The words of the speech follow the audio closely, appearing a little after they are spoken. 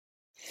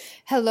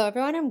Hello,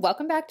 everyone, and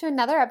welcome back to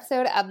another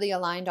episode of the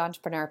Aligned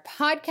Entrepreneur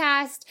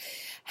Podcast.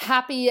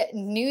 Happy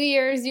New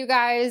Year's, you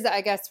guys.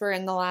 I guess we're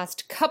in the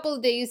last couple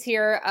of days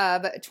here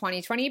of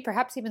 2020,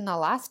 perhaps even the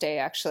last day,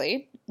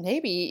 actually.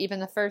 Maybe even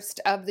the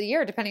first of the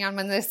year, depending on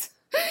when this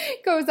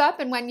goes up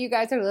and when you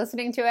guys are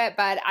listening to it,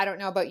 but I don't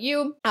know about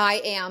you.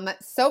 I am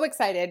so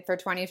excited for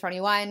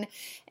 2021,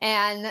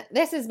 and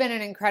this has been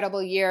an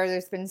incredible year.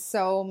 There's been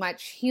so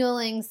much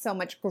healing, so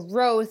much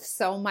growth,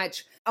 so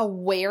much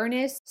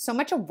awareness, so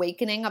much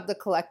awakening of the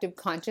collective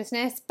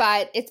consciousness,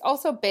 but it's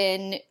also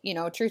been,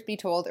 truth be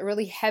told, a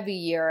really heavy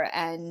year,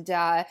 and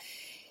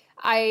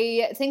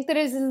I think that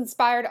it has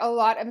inspired a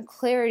lot of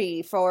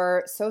clarity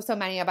for so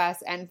many of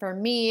us. And for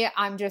me,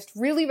 I'm just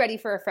really ready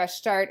for a fresh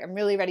start. I'm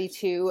really ready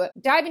to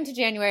dive into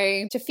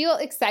January, to feel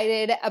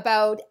excited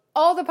about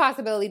all the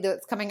possibility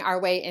that's coming our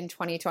way in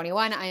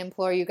 2021. I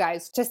implore you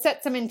guys to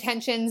set some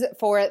intentions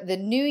for the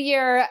new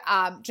year.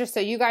 Just so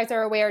you guys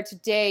are aware,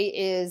 today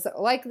is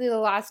likely the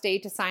last day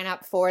to sign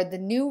up for the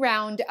new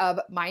round of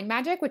Mind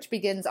Magic, which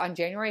begins on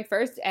January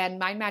 1st. And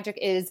Mind Magic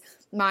is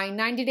my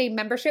 90-day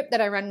membership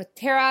that I run with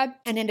Tara.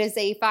 And it is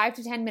a 5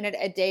 to 10 minute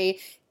a day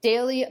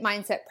daily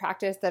mindset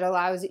practice that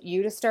allows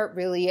you to start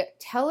really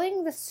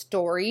telling the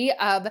story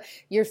of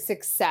your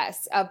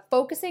success, of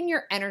focusing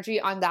your energy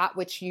on that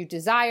which you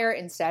desire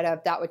instead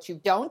of that which you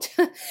don't.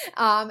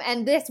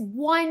 And this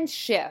one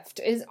shift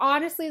is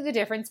honestly the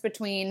difference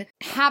between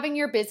having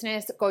your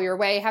business go your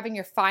way, having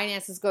your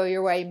finances go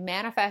your way,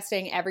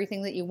 manifesting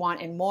everything that you want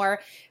and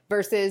more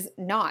versus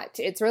not.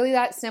 It's really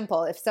that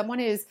simple. If someone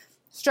is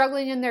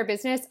struggling in their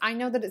business, I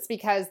know that it's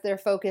because their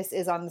focus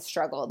is on the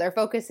struggle. Their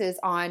focus is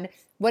on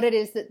what it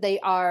is that they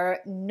are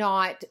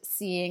not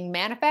seeing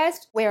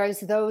manifest.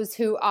 Whereas those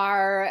who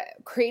are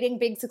creating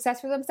big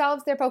success for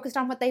themselves, they're focused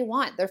on what they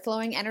want. They're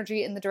flowing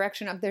energy in the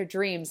direction of their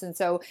dreams. And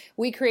so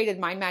we created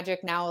Mind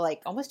Magic now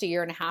like almost a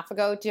year and a half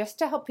ago just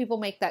to help people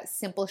make that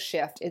simple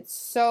shift. It's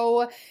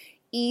so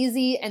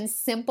easy and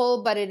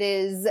simple, but it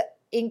is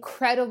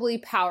incredibly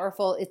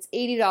powerful. It's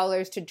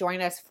 $80 to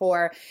join us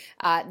for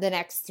the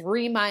next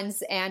 3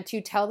 months and to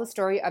tell the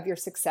story of your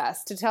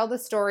success, to tell the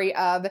story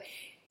of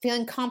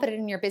feeling confident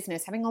in your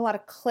business, having a lot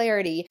of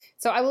clarity.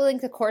 So I will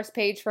link the course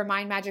page for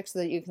Mind Magic so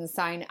that you can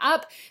sign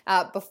up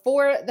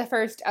before the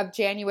 1st of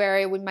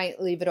January. We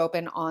might leave it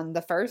open on the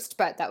 1st,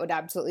 but that would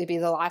absolutely be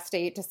the last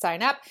day to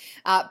sign up.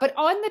 But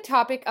on the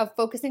topic of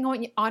focusing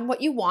on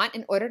what you want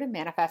in order to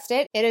manifest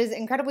it, it is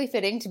incredibly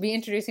fitting to be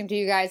introducing to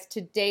you guys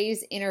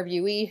today's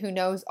interviewee who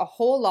knows a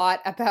whole lot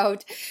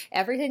about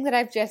everything that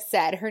I've just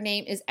said. Her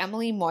name is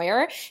Emily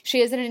Moyer. She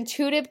is an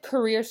intuitive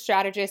career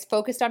strategist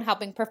focused on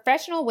helping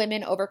professional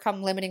women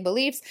overcome limiting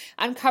beliefs,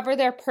 uncover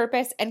their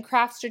purpose, and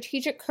craft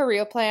strategic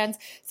career plans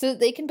so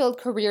that they can build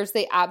careers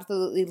they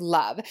absolutely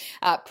love.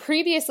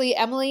 Previously,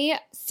 Emily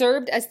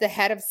served as the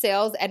head of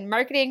sales and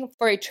marketing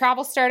for a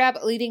travel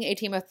startup, leading a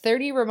team of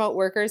 30 remote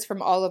workers from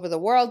all over the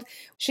world.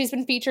 She's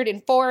been featured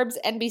in Forbes,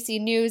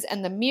 NBC News,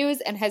 and The Muse,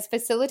 and has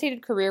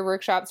facilitated career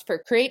workshops for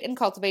Create and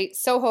Cultivate,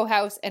 Soho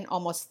House, and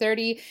Almost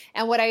 30.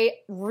 And what I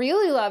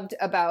really loved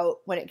about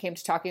when it came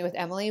to talking with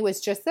Emily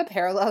was just the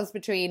parallels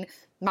between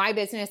my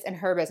business and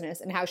her business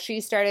and how she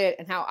started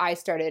and how I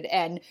started.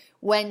 And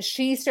when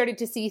she started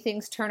to see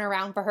things turn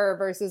around for her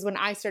versus when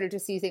I started to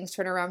see things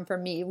turn around for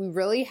me, we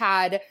really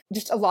had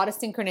just a lot of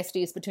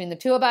synchronicities between the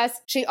two of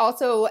us. She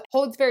also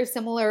holds very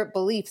similar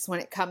beliefs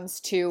when it comes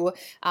to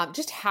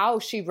just how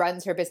she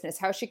runs her business,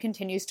 how she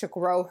continues to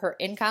grow her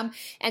income.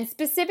 And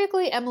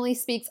specifically, Emily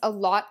speaks a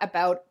lot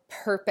about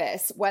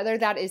purpose, whether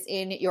that is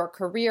in your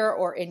career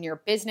or in your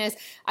business.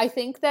 I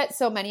think that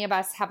so many of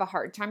us have a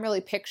hard time really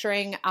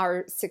picturing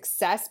our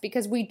success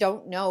because we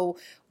don't know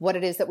what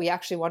it is that we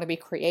actually want to be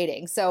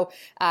creating. So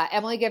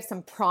Emily gives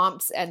some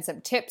prompts and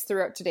some tips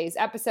throughout today's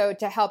episode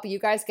to help you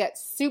guys get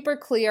super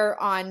clear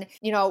on,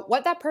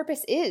 what that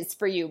purpose is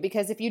for you.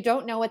 Because if you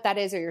don't know what that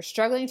is, or you're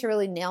struggling to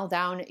really nail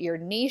down your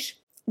niche,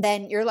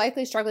 then you're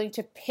likely struggling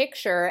to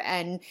picture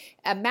and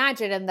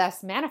imagine and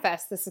thus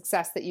manifest the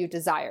success that you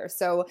desire.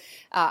 So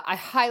I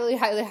highly,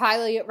 highly,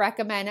 highly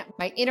recommend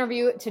my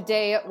interview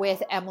today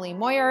with Emily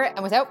Moyer.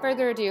 And without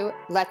further ado,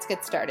 let's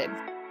get started.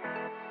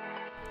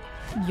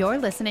 You're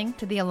listening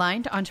to the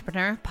Aligned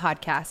Entrepreneur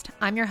Podcast.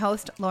 I'm your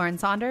host, Lauren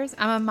Saunders.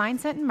 I'm a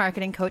mindset and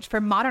marketing coach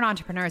for modern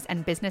entrepreneurs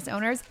and business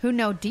owners who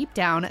know deep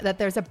down that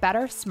there's a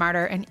better,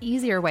 smarter, and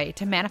easier way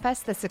to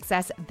manifest the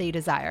success they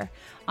desire.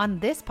 On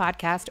this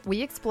podcast,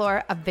 we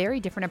explore a very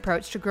different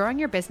approach to growing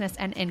your business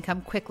and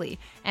income quickly,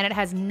 and it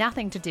has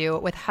nothing to do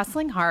with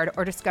hustling hard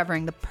or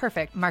discovering the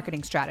perfect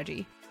marketing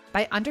strategy.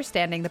 By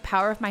understanding the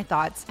power of my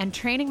thoughts and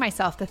training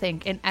myself to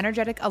think in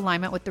energetic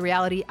alignment with the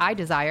reality I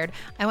desired,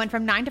 I went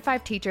from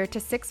 9-to-5 teacher to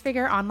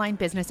 6-figure online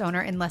business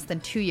owner in less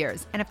than 2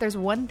 years. And if there's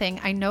one thing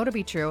I know to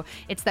be true,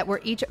 it's that we're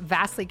each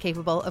vastly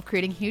capable of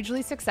creating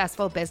hugely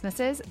successful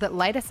businesses that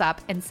light us up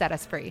and set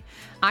us free.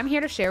 I'm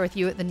here to share with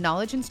you the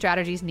knowledge and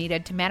strategies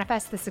needed to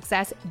manifest the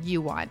success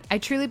you want. I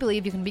truly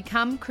believe you can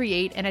become,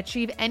 create, and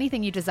achieve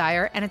anything you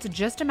desire, and it's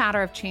just a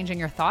matter of changing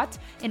your thoughts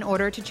in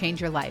order to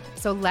change your life.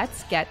 So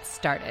let's get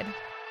started.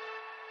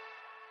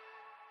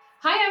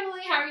 Hi, Emily.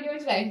 How are you doing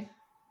today?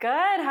 Good.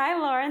 Hi,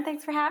 Lauren.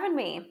 Thanks for having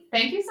me.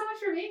 Thank you so much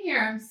for being here.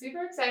 I'm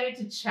super excited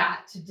to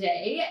chat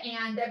today,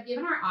 and I've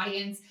given our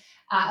audience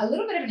a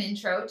little bit of an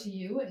intro to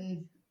you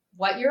and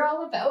what you're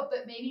all about,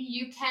 but maybe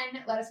you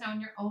can let us know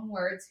in your own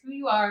words who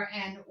you are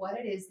and what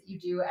it is that you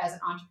do as an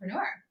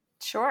entrepreneur.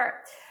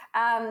 Sure.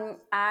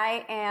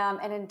 I am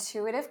an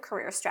intuitive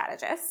career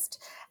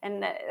strategist.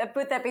 And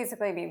what that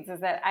basically means is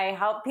that I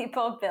help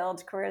people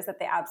build careers that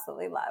they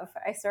absolutely love.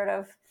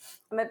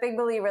 I'm a big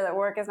believer that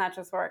work is not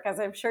just work, as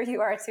I'm sure you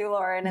are too,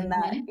 Lauren, and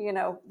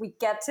that, we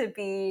get to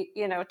be,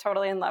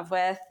 totally in love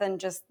with and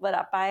just lit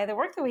up by the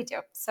work that we do.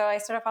 So I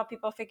sort of help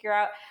people figure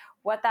out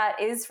what that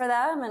is for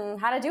them and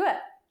how to do it.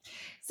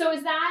 So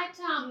is that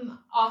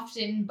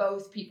often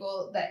both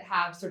people that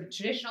have sort of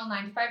traditional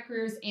 9-to-5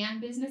 careers and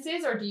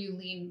businesses, or do you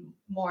lean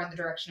more in the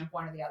direction of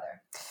one or the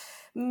other?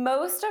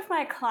 Most of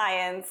my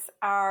clients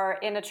are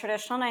in a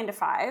traditional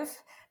 9-to-5,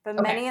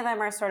 but many of them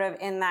are sort of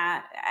in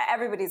that,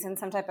 everybody's in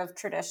some type of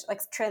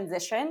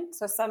transition.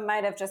 So some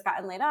might have just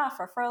gotten laid off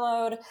or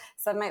furloughed.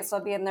 Some might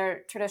still be in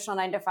their traditional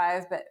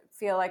 9-to-5, but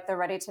feel like they're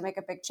ready to make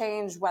a big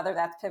change, whether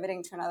that's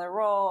pivoting to another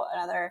role,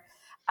 another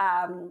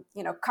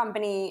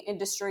company,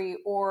 industry,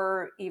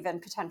 or even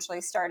potentially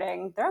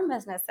starting their own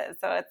businesses.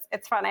 So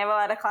it's fun. I have a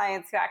lot of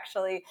clients who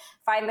actually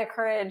find the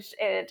courage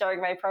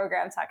during my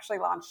program to actually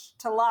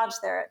launch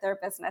their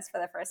business for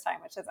the first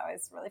time, which is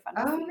always really fun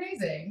to see.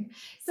 Amazing.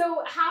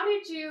 So how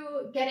did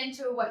you get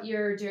into what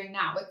you're doing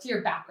now? What's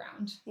your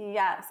background?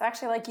 Yeah, so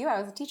actually, like you, I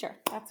was a teacher.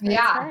 That's where it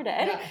started.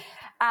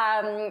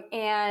 Yeah.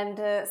 And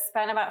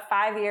spent about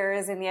 5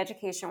 years in the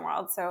education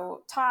world.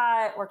 So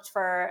worked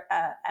for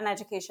an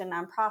education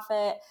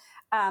nonprofit,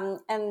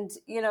 and,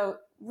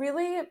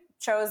 really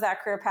chose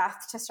that career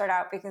path to start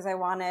out because I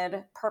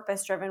wanted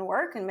purpose-driven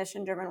work and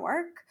mission-driven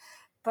work,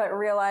 but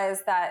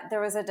realized that there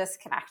was a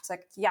disconnect.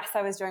 Like, yes,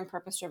 I was doing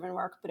purpose-driven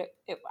work, but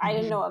I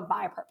didn't know what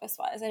my purpose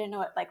was. I didn't know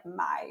what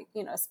my,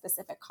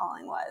 specific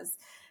calling was.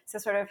 So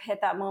sort of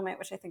hit that moment,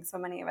 which I think so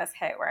many of us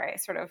hit, where I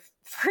sort of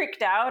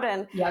freaked out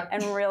and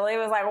really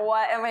was like,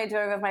 what am I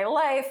doing with my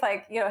life?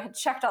 Like, had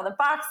checked all the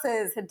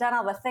boxes, had done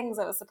all the things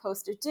I was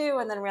supposed to do,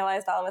 and then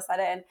realized all of a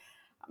sudden,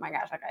 oh my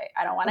gosh, like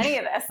I don't want any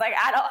of this. Like,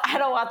 I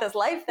don't want this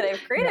life that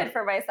I've created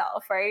for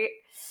myself, right?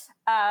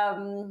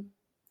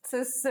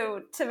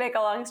 So to make a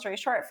long story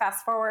short,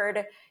 fast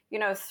forward,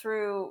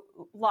 through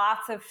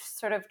lots of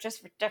sort of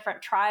just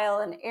different trial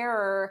and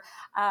error,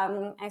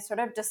 I sort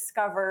of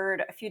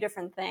discovered a few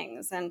different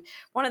things. And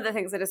one of the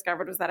things I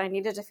discovered was that I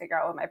needed to figure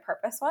out what my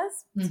purpose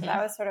was. Mm-hmm. So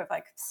that was sort of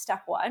like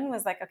step one,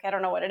 was like, okay, I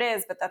don't know what it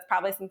is, but that's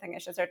probably something I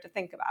should start to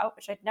think about,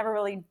 which I'd never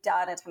really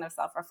done a ton of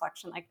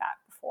self-reflection like that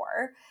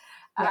before.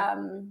 Yeah.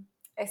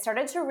 I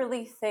started to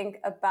really think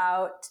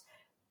about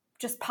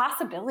just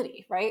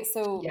possibility, right?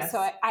 So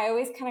I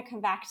always kind of come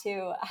back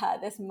to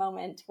this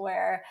moment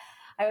where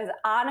I was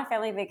on a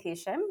family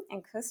vacation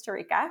in Costa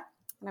Rica,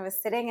 and I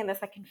was sitting in this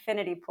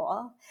infinity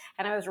pool,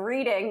 and I was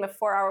reading The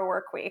 4-Hour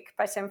Workweek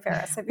by Tim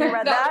Ferriss. Have you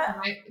read that?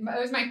 It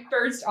was my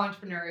first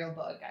entrepreneurial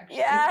book, actually.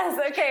 Yes,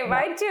 okay,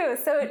 mine too.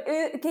 So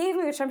it gave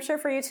me, which I'm sure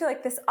for you too,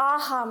 this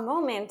aha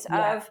moment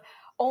of,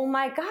 oh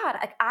my God,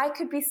 I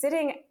could be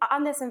sitting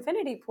on this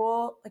infinity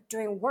pool,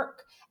 doing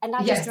work, and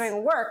not just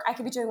doing work. I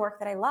could be doing work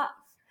that I love,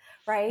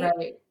 right?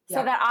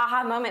 So that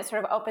aha moment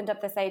sort of opened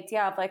up this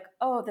idea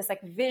of this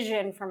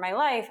vision for my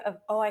life of,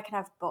 I can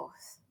have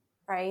both,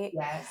 right?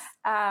 Yes.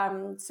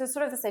 So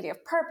sort of this idea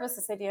of purpose,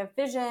 this idea of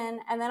vision,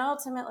 and then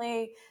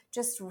ultimately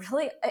just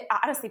really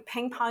honestly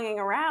ping-ponging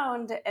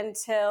around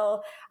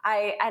until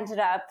I ended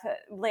up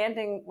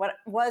landing what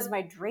was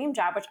my dream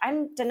job, which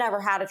I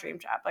never had a dream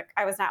job.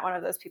 I was not one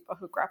of those people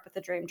who grew up with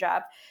a dream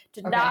job,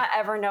 did not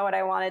ever know what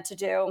I wanted to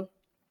do.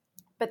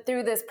 But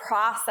through this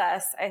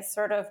process, I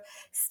sort of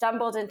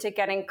stumbled into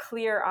getting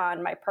clear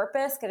on my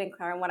purpose, getting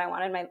clear on what I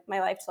wanted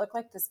my life to look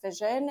like, this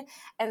vision.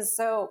 And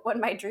so when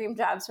my dream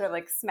job sort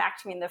of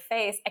smacked me in the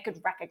face, I could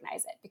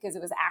recognize it because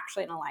it was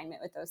actually in alignment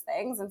with those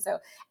things. And so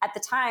at the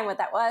time, what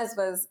that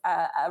was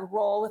a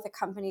role with a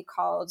company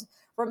called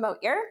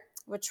Moyer,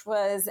 which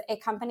was a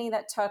company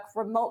that took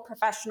remote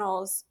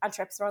professionals on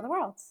trips around the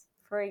world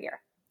for a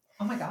year.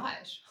 Oh my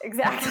gosh.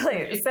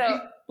 Exactly. So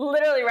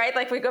literally, right?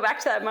 We go back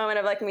to that moment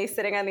of me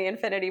sitting on the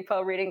infinity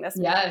pool reading this.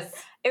 Yes.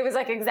 It was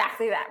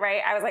exactly that,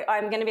 right? I was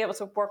I'm going to be able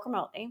to work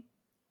remotely,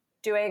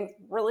 doing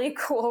really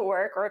cool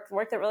work, or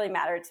work that really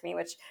mattered to me,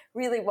 which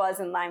really was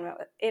in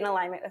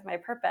alignment with my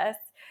purpose.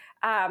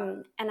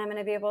 And I'm going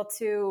to be able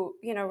to,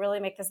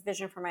 really make this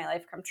vision for my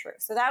life come true.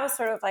 So that was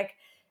sort of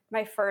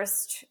my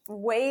first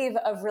wave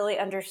of really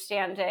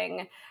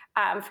understanding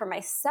for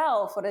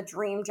myself what a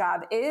dream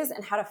job is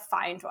and how to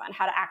find one,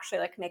 how to actually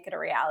make it a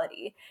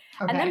reality.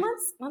 Okay. And then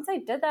once I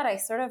did that, I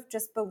sort of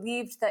just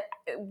believed that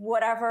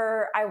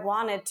whatever I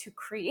wanted to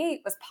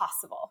create was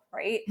possible,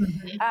 right?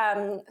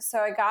 Mm-hmm. So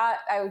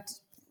I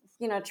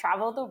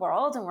traveled the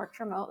world and worked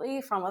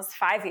remotely for almost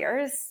 5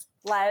 years.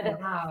 led.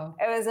 Wow.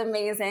 It was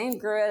amazing.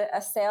 Grew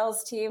a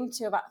sales team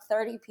to about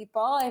 30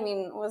 people. I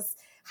mean, was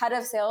head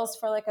of sales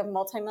for like a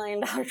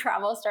multi-million-dollar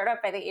travel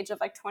startup by the age of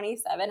like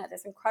 27. Had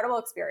this incredible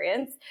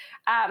experience.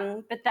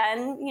 But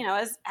then, you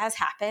know, as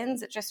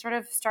happens, it just sort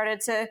of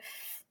started to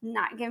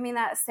not give me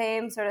that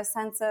same sort of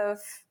sense of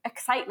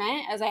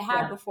excitement as I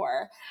had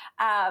before.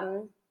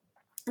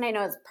 And I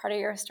know it's part of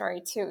your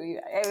story too.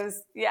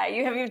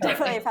 You've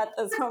definitely had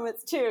those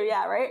moments too.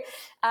 Yeah. Right.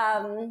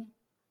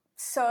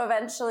 So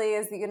eventually,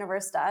 as the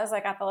universe does, I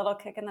got the little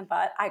kick in the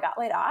butt. I got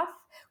laid off,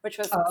 which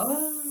was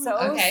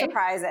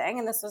surprising.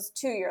 And this was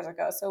 2 years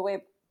ago. So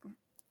way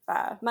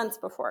months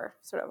before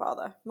sort of all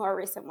the more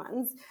recent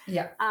ones.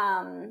 Yeah.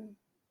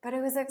 But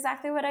it was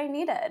exactly what I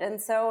needed. And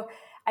so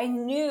I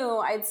knew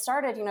I'd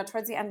started, you know,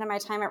 towards the end of my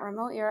time at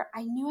Moyer,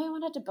 I knew I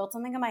wanted to build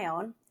something of my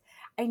own.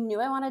 I knew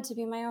I wanted to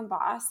be my own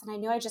boss, and I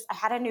knew I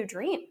had a new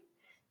dream,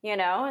 you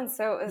know? And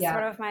so it was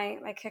sort of my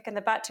kick in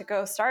the butt to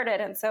go start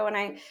it. And so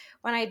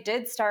when I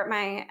did start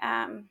my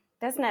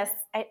business,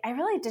 I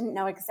really didn't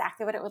know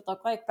exactly what it would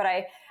look like, but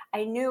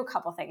I knew a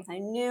couple things. I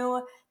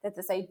knew that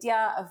this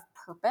idea of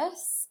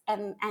purpose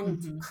and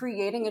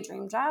creating a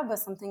dream job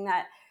was something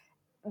that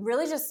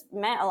really just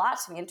meant a lot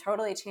to me and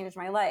totally changed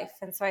my life.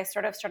 And so I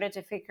sort of started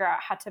to figure out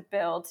how to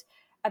build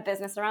a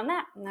business around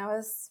that. And that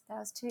was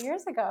 2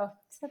 years ago.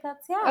 So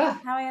that's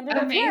how I ended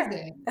up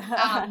here.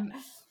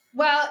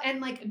 Well,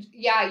 and like,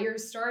 your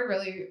story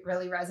really,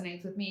 really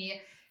resonates with me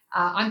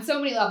on so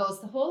many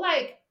levels. The whole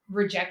like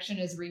rejection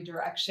is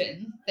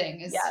redirection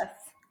thing is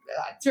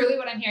it's really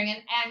what I'm hearing.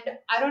 And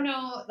I don't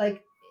know,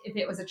 like if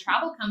it was a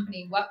travel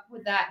company, what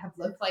would that have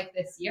looked like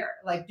this year?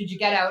 Like, did you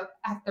get out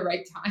at the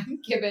right time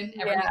given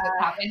everything that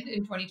happened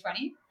in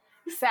 2020?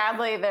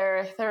 Sadly,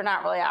 they're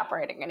not really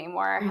operating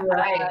anymore.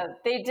 Right.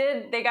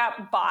 They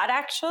got bought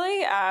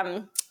actually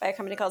by a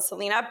company called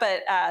Selena,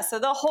 but so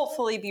they'll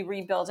hopefully be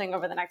rebuilding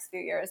over the next few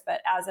years.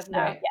 But as of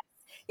now,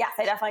 yes,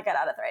 I definitely got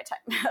out at the right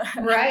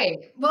time.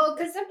 Right. Well,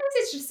 because sometimes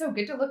it's just so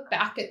good to look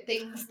back at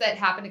things that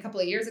happened a couple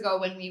of years ago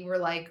when we were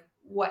like,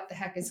 what the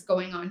heck is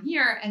going on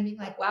here? And being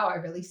like, wow, I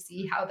really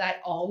see how that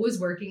all was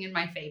working in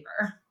my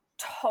favor.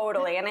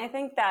 Totally. And I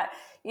think that,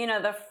 you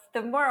know,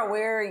 the more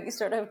aware you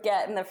sort of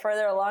get and the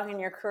further along in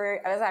your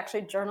career, I was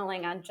actually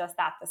journaling on just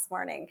that this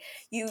morning.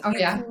 You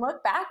can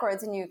look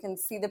backwards and you can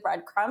see the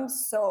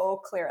breadcrumbs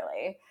so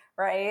clearly,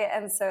 right?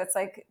 And so it's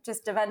like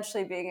just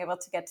eventually being able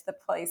to get to the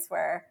place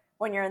where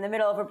when you're in the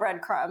middle of a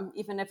breadcrumb,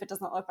 even if it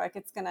doesn't look like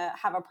it's going to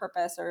have a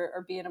purpose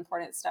or be an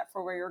important step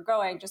for where you're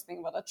going, just being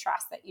able to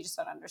trust that you just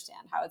don't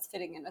understand how it's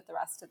fitting in with the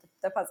rest of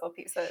the puzzle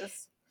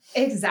pieces.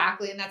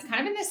 Exactly. And that's kind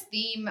of been this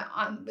theme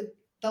with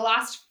the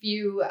last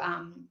few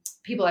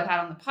people I've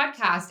had on the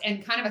podcast,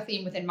 and kind of a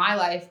theme within my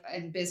life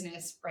and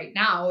business right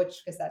now,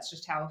 because that's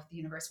just how the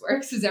universe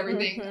works, is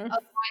everything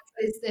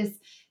is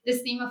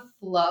this theme of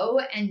flow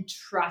and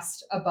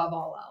trust above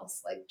all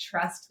else. Like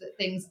trust that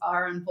things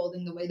are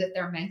unfolding the way that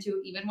they're meant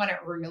to, even when it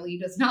really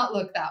does not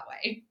look that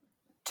way.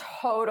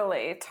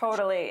 Totally.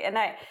 And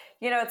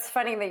it's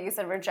funny that you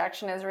said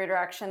rejection is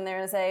redirection.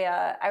 There's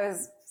I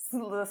was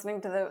listening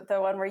to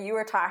the one where you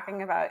were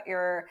talking about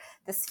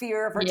the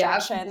sphere of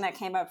rejection that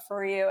came up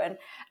for you. And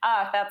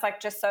that's like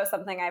just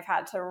something I've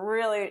had to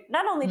really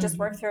not only just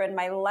work through in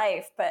my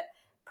life, but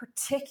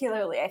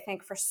particularly I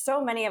think for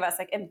so many of us,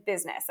 like in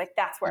business, like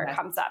that's where it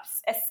comes up,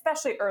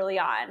 especially early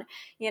on.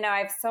 You know, I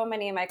have so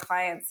many of my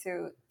clients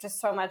who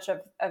just so much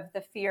of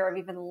the fear of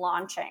even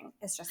launching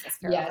is just this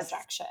fear of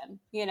rejection,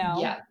 you know?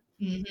 Yeah.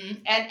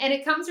 Mm-hmm. And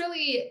it comes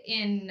really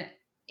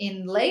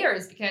in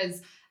layers,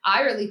 because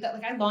I relate that,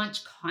 like I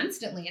launch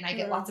constantly and I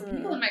get lots of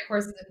people in my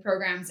courses and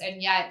programs,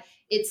 and yet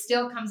it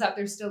still comes up.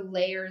 There's still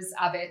layers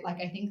of it. Like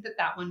I think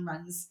that one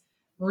runs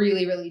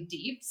really, really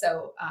deep.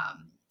 So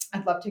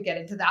I'd love to get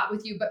into that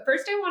with you. But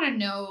first I want to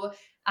know,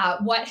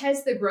 what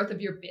has the growth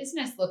of your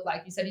business looked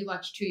like? You said you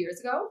launched 2 years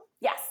ago?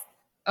 Yes.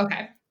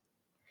 Okay.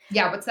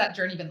 Yeah. What's that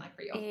journey been like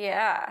for you?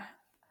 Yeah.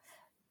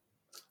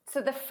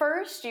 So the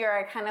first year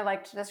I kind of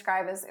like to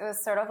describe as it was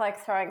sort of like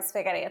throwing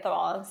spaghetti at the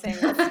wall and seeing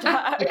what's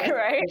stuck,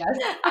 right?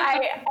 Yes.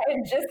 I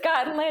had just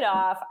gotten laid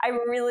off. I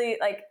really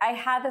I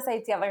had this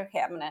idea of like,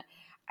 okay,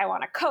 I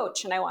want to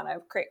coach and I want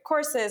to create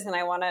courses and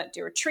I want to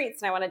do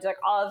retreats and I want to do like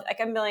all of like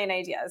a million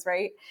ideas,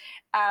 right?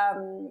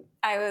 So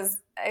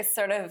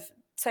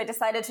I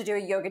decided to do a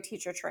yoga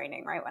teacher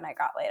training right when I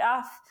got laid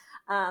off.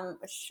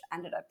 Which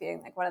ended up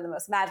being like one of the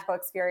most magical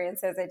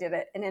experiences. I did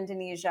it in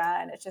Indonesia,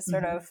 and it just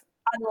sort of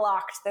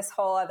unlocked this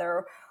whole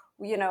other,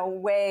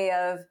 way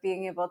of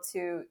being able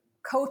to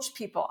coach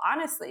people,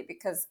 honestly,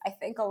 because I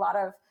think a lot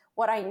of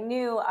what I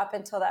knew up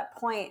until that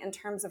point in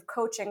terms of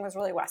coaching was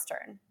really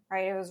Western,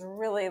 right? It was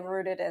really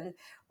rooted in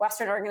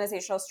Western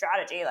organizational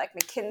strategy, like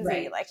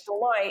McKinsey, like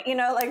Deloitte,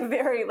 like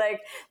very like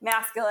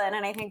masculine.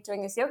 And I think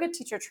doing this yoga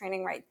teacher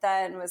training right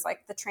then was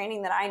like the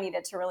training that I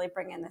needed to really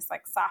bring in this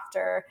like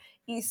softer,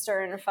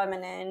 Eastern,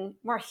 feminine,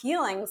 more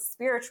healing,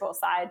 spiritual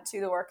side to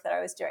the work that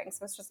I was doing.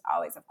 So it's just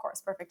always, of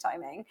course, perfect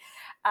timing.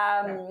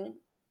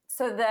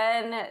 So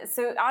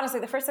honestly,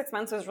 the first 6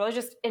 months was really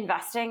just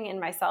investing in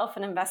myself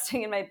and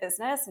investing in my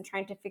business and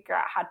trying to figure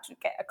out how to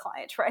get a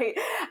client, right?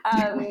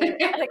 How do you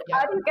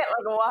get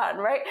one,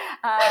 right?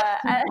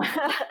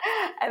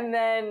 And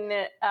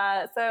then,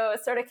 so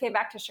sort of came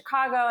back to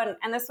Chicago,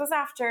 and this was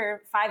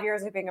after 5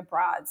 years of being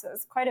abroad. So it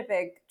was quite a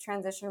big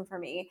transition for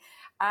me.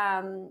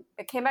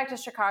 I came back to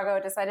Chicago,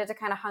 decided to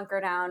kind of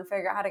hunker down,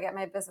 figure out how to get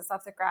my business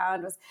off the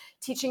ground, was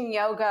teaching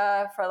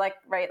yoga for like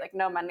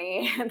no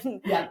money and,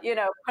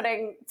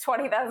 putting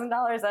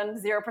 $20,000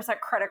 on 0%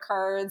 credit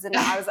cards. And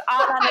I was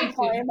on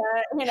unemployment,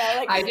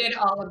 I did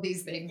all of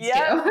these things too.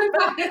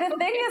 But the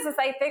thing is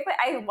I think that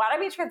I want to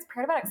be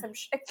transparent about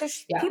it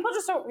because people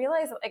just don't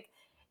realize that, like,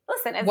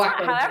 listen, it's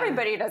not how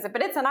everybody does it,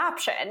 but it's an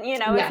option.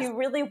 If you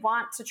really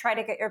want to try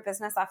to get your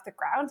business off the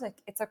ground,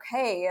 like, it's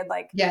okay. And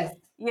like,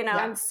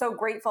 I'm so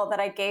grateful that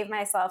I gave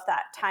myself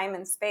that time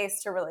and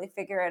space to really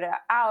figure it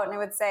out. And I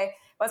would say it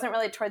wasn't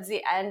really towards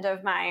the end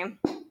of my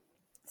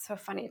so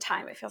funny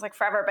time. It feels like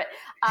forever, but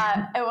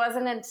it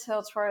wasn't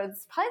until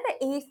towards probably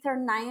the 8th or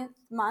 9th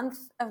month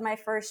of my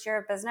first year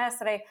of business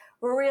that I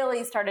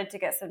really started to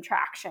get some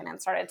traction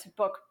and started to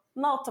book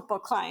multiple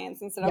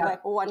clients instead of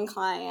like one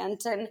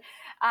client. And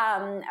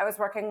I was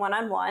working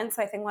one-on-one.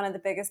 So I think one of the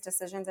biggest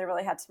decisions I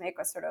really had to make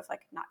was sort of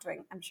like not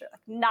doing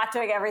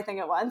everything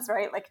at once,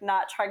 right? Like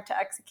not trying to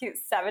execute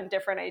 7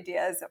 different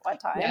ideas at one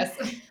time. Yes.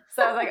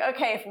 So I was like,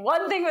 okay, if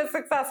one thing was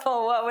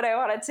successful, what would I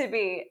want it to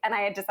be? And I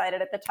had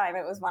decided at the time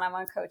it was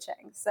one-on-one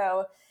coaching.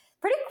 So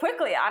pretty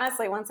quickly,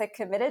 honestly, once I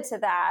committed to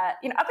that,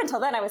 up until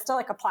then, I was still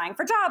like applying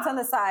for jobs on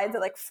the side,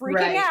 like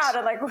freaking out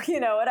and like,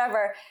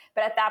 whatever.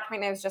 But at that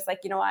point, I was just like,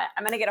 you know what,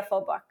 I'm going to get a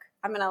full book.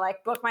 I'm going to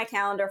like book my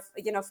calendar,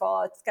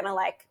 full. It's going to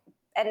like,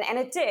 and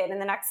it did. In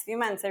the next few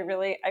months, I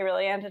really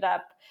ended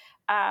up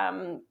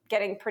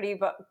getting pretty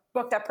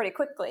booked up pretty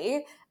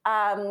quickly,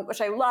 which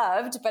I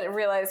loved, but I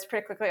realized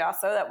pretty quickly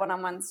also that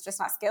one-on-one's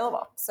just not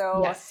scalable.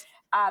 So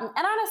and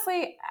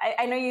honestly,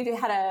 I know you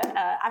had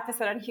a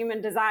episode on human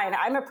design.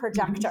 I'm a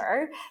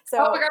projector. So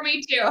oh my God,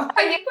 me too.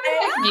 I think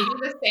we're like maybe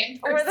the same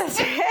person. We're the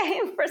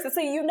same person.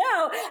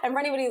 So and for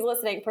anybody who's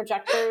listening,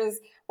 projectors,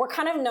 we're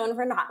kind of known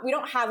for we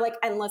don't have like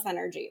endless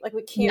energy. Like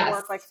we can't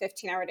work like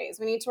 15-hour days.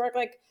 We need to work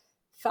like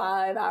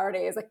 5-hour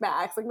days, like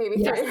max, like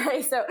maybe 3,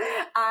 right? So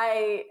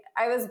I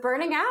was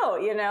burning out,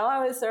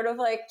 I was sort of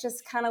like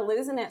just kind of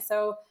losing it.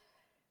 So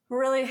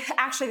really,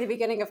 actually, the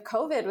beginning of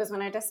COVID was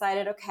when I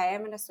decided, okay,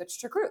 I'm going to switch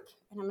to group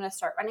and I'm going to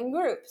start running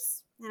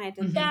groups. And I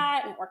did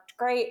that and it worked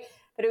great,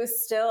 but it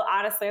was still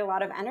honestly a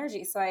lot of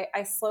energy. So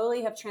I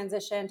slowly have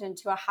transitioned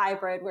into a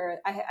hybrid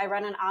where I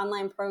run an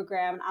online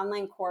program, an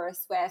online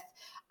course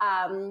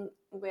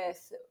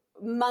with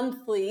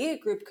monthly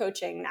group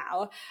coaching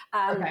now.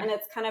 And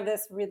it's kind of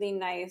this really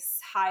nice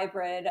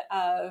hybrid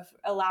of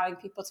allowing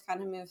people to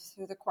kind of move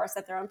through the course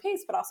at their own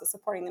pace, but also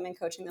supporting them and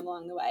coaching them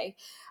along the way.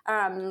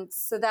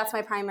 So that's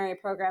my primary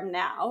program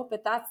now,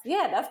 but that's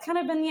kind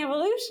of been the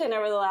evolution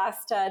over the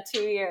last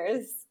 2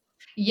 years.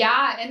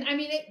 Yeah. And I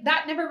mean,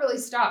 that never really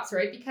stops,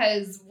 right?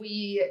 Because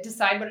we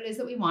decide what it is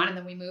that we want and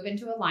then we move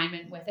into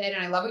alignment with it.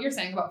 And I love what you're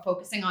saying about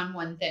focusing on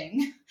one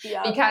thing,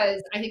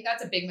 because I think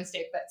that's a big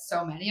mistake that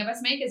so many of us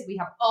make is we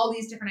have all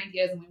these different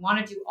ideas and we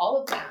want to do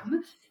all of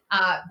them.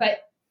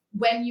 But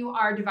when you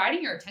are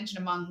dividing your attention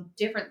among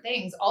different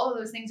things, all of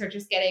those things are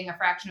just getting a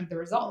fraction of the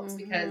results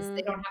because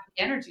they don't have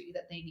the energy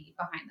that they need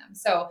behind them.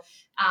 So,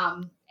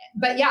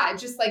 but yeah,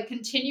 just like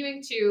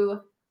continuing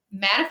to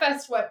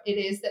manifest what it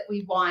is that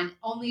we want,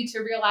 only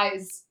to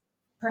realize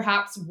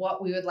perhaps what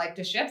we would like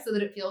to shift so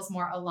that it feels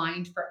more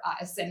aligned for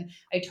us. And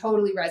I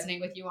totally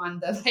resonate with you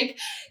on the like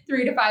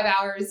 3 to 5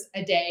 hours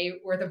a day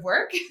worth of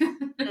work.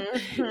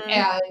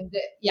 And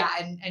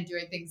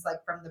doing things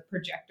like from the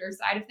projector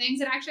side of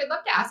things. And actually I'd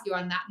love to ask you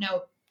on that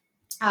note,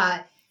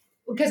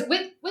 because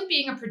with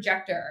being a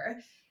projector,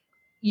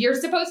 you're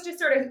supposed to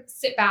sort of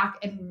sit back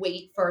and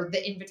wait for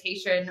the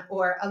invitation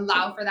or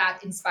allow for that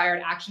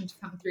inspired action to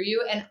come through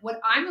you. And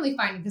what I'm really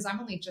finding, because I'm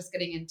only just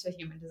getting into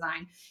human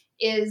design,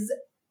 is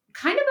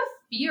kind of a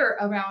fear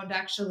around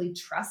actually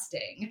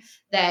trusting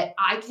that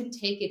I can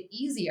take it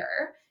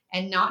easier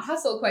and not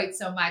hustle quite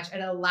so much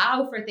and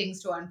allow for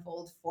things to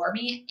unfold for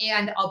me.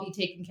 And I'll be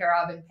taken care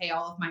of and pay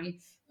all of my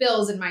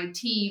bills and my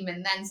team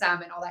and then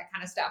some and all that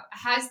kind of stuff.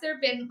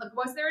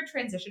 Was there a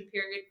transition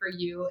period for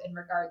you in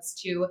regards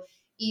to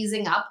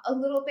easing up a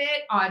little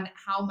bit on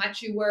how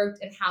much you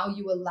worked and how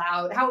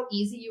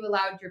easy you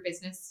allowed your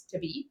business to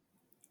be?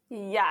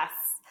 Yes.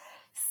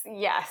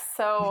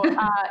 So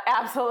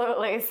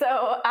absolutely.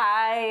 So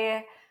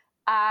my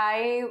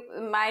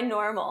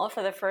normal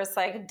for the first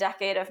like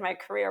decade of my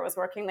career was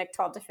working like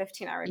 12 to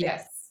 15-hour days.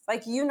 Yes.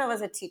 Like,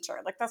 as a teacher,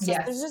 like that's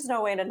just, there's just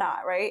no way to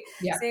not, right?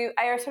 Yeah. So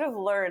I sort of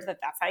learned that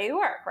that's how you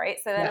work, right?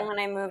 So then when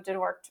I moved and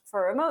worked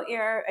for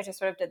Moyer, I just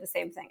sort of did the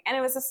same thing. And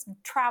it was this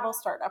travel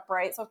startup,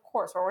 right? So of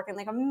course we're working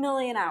like 1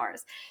 million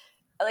hours,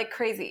 like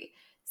crazy.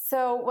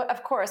 So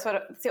of course,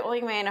 it's the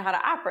only way I know how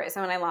to operate.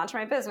 So when I launch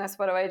my business,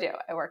 what do?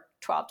 I work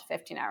 12 to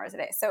 15 hours a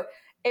day. So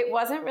it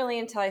wasn't really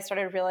until I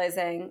started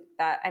realizing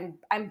that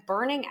I'm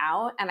burning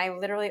out and I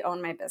literally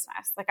own my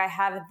business. Like I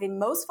have the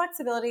most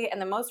flexibility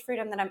and the most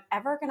freedom that I'm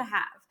ever going to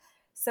have.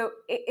 So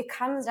it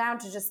comes down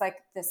to just like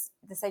this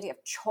idea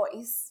of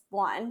choice,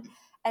 one.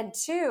 And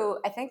two,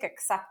 I think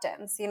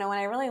acceptance. When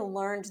I really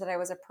learned that I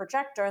was a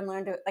projector and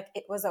learned like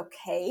it was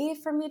okay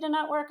for me to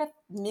not work a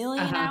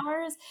million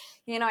hours,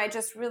 I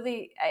just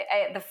really,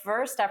 the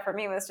first step for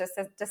me was just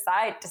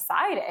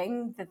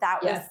deciding that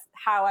was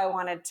how I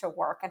wanted to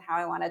work and how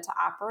I wanted to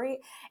operate.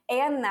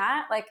 And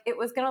that like, it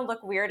was going to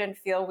look weird and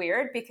feel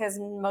weird because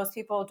most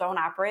people don't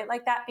operate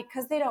like that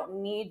because they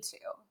don't need to.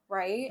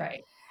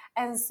 Right.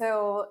 And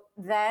so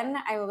then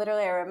I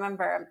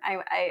remember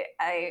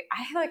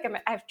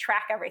I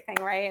track everything,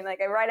 right? Like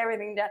I write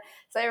everything down.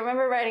 So I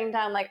remember writing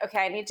down like,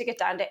 okay, I need to get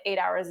down to 8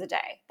 hours a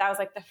day. That was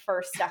like the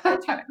first step I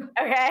took.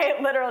 Okay.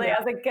 Literally. I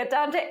was like, get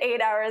down to 8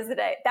 hours a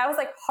day. That was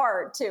like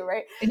hard too.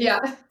 Right. Yeah.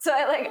 So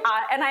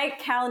and I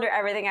calendar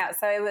everything out.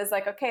 So it was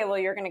like, okay, well,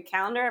 you're going to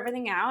calendar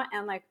everything out.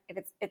 And like,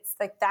 it's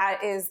like,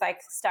 that is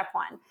like step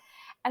one.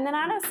 And then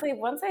honestly,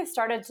 once I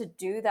started to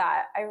do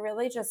that, I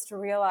really just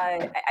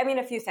realized,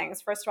 a few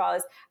things. First of all,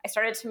 is I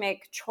started to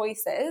make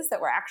choices that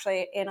were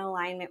actually in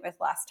alignment with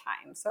less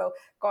time. So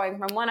going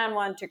from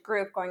one-on-one to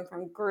group, going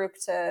from group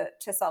to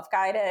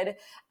self-guided,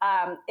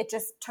 it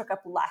just took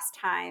up less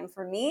time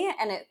for me.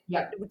 And it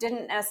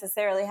didn't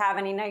necessarily have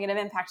any negative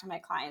impact on my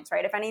clients,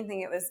 right? If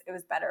anything, it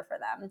was better for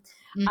them.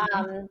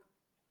 Mm-hmm.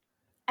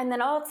 And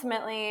then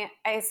ultimately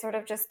I sort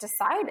of just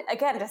decided,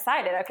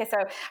 okay, so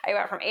I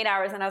went from 8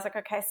 hours and I was like,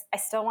 okay, I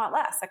still want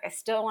less. Like I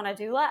still want to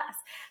do less.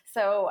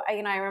 So I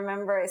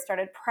remember I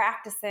started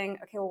practicing,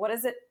 okay, well,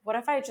 what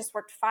if I just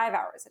worked 5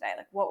 hours a day?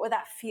 Like, what would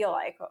that feel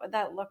like? What would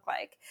that look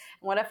like?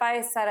 And what if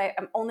I said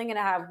I'm only going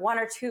to have 1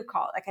 or 2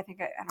 calls? Like, I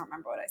think, I don't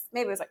remember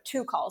maybe it was like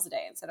 2 calls a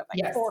day instead of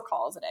like 4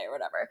 calls a day or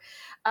whatever.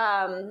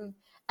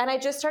 And I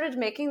just started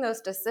making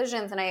those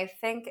decisions. And I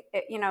think,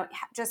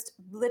 just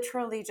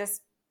literally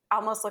just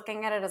almost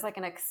looking at it as like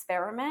an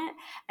experiment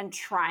and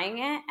trying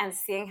it and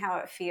seeing how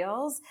it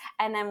feels.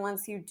 And then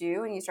once you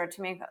do and you start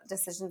to make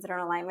decisions that are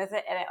in line with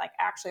it and it like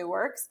actually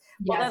works,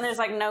 well, then there's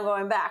like no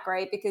going back,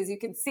 right? Because you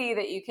can see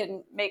that you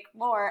can make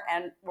more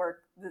and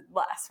work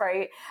less,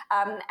 right?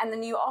 And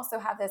then you also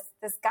have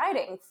this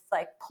guiding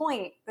like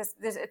point.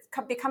 It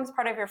becomes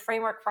part of your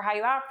framework for how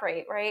you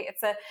operate, right?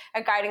 It's a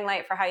guiding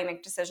light for how you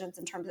make decisions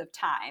in terms of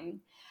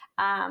time.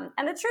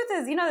 And the truth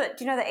is, do you know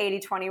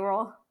the 80-20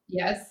 rule?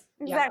 Yes.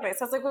 Exactly. Yeah.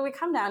 So it's like when we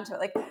come down to it,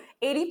 like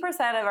 80%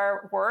 of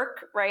our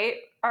work, right,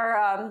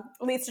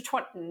 leads to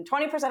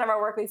 20% of our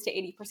work leads to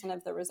 80%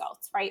 of the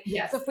results, right?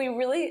 Yes. So if we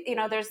really,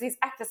 there's this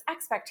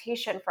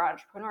expectation for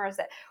entrepreneurs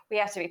that we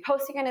have to be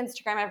posting on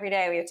Instagram every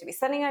day, we have to be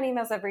sending out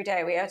emails every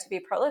day, we have to be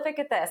prolific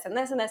at this and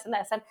this and this and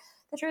this. And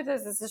the truth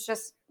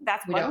is,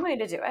 that's one way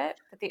to do it.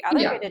 But the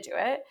other way to do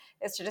it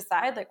is to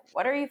decide, like,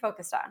 what are you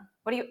focused on?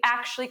 What do you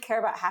actually care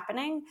about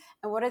happening?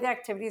 And what are the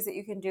activities that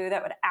you can do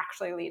that would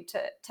actually lead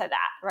to that,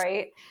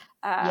 right?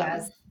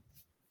 Yes.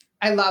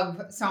 I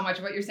love so much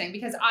what you're saying,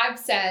 because I've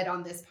said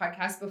on this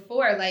podcast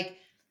before, like,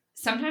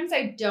 sometimes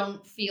I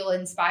don't feel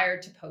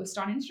inspired to post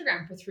on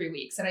Instagram for 3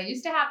 weeks. And I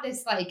used to have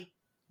this like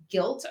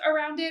guilt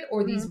around it,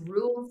 or these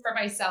rules for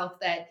myself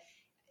that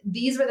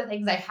these were the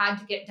things I had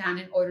to get done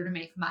in order to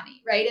make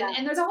money. Right. Yeah.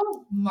 And there's a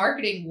whole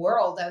marketing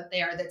world out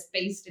there that's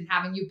based in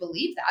having you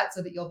believe that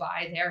so that you'll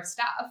buy their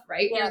stuff.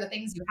 Right. Yeah. Here are the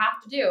things you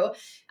have to do.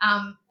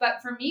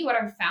 But for me, what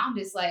I've found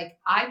is like,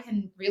 I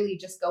can really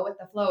just go with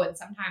the flow. And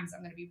sometimes I'm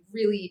going to be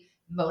really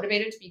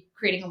motivated to be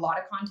creating a lot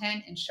of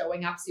content and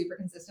showing up super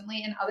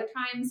consistently. And other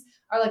times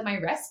are like my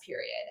rest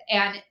period.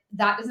 And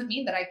that doesn't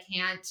mean that I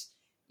can't,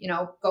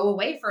 go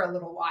away for a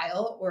little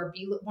while or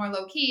be more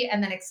low key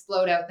and then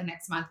explode out the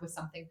next month with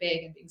something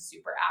big and being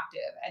super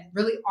active and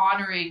really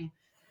honoring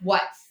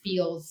what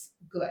feels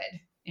good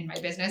in my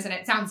business. And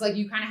it sounds like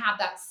you kind of have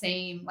that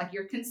same, like,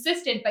 you're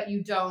consistent, but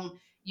you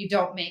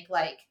don't make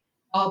like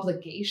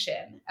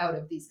obligation out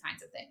of these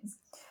kinds of things.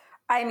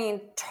 I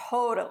mean,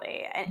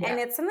 totally. And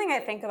it's something I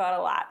think about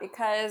a lot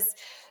because,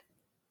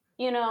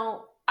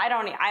 I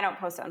don't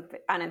post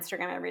on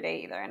Instagram every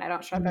day either. And I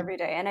don't show up every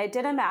day. And I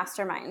did a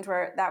mastermind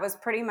where that was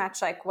pretty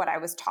much like what I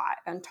was taught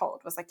and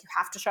told was like, you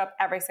have to show up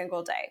every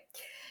single day.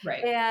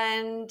 Right.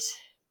 And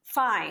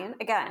fine.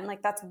 Again,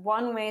 like that's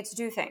one way to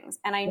do things.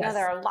 And I know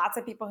there are lots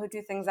of people who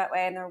do things that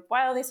way and they're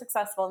wildly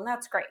successful, and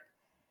that's great.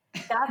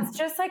 That's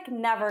just like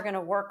never going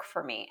to work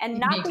for me. And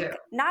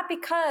not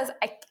because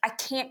I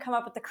can't come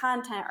up with the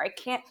content or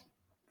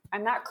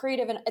I'm not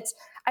creative. And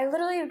I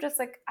literally am just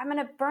like, I'm going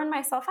to burn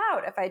myself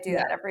out if I do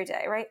that every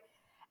day. Right.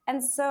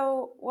 And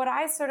so what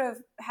I sort of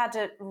had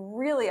to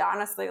really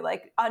honestly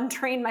like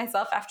untrain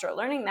myself after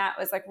learning that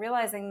was like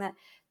realizing that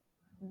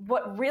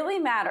what really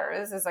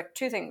matters is like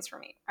 2 things for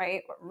me,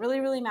 right? What really,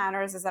 really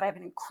matters is that I have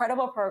an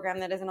incredible program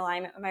that is in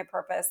alignment with my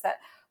purpose, that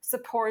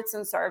supports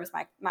and serves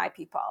my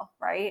people,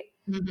 right?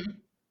 Mm-hmm.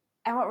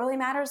 And what really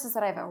matters is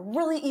that I have a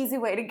really easy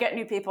way to get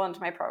new people into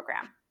my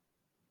program.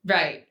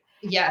 Right.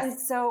 Yes. And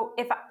so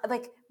if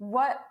like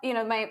what,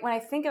 when I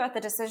think about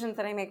the decisions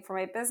that I make for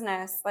my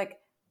business, like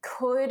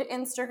could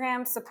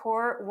Instagram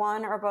support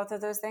one or both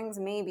of those things?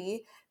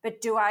 Maybe. But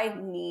do I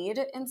need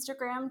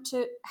Instagram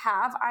to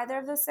have either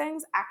of those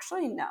things?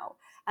 Actually, no.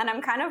 And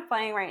I'm kind of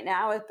playing right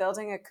now with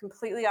building a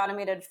completely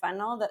automated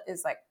funnel that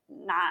is like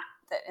not,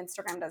 that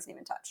Instagram doesn't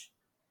even touch.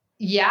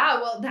 Yeah.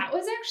 Well, that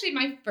was actually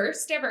my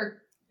first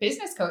ever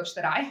business coach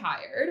that I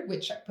hired,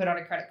 which I put on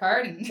a credit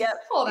card and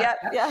all that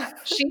stuff. Yeah.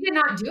 She did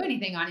not do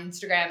anything on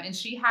Instagram, and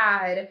she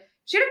had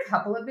a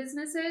couple of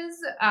businesses,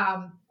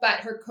 but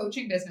her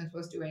coaching business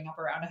was doing up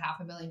around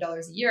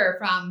 $500,000 a year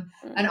from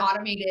an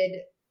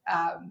automated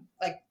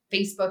like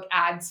Facebook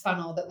ads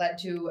funnel that led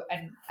to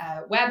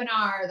a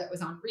webinar that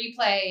was on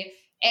replay.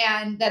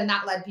 And then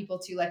that led people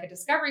to like a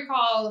discovery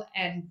call.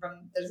 And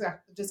from the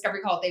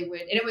discovery call, and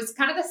it was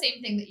kind of the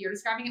same thing that you're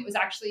describing. It was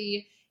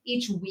actually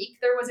each week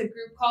there was a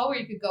group call where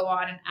you could go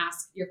on and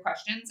ask your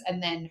questions.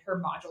 And then her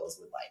modules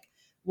would like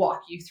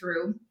walk you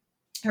through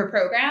her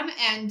program.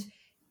 And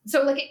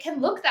so like, it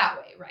can look that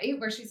way, right?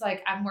 Where she's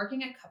like, I'm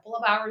working a couple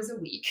of hours a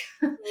week.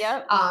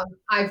 Yep.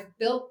 I've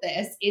built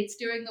this, it's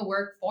doing the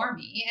work for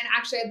me. And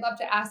actually I'd love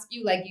to ask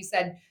you, like you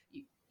said,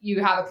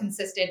 you have a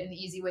consistent and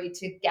easy way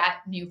to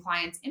get new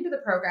clients into the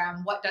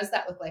program. What does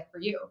that look like for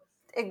you?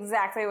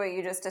 Exactly what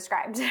you just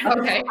described.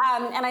 Okay.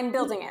 And I'm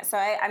building it. So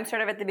I'm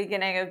sort of at the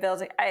beginning of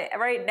building.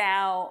 Right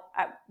now,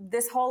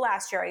 this whole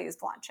last year I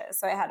used launches.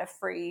 So I had a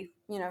free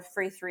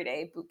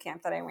 3-day boot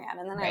camp that I ran.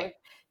 And then I would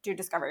do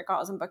discovery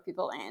calls and book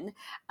people in.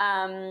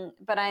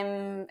 But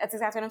it's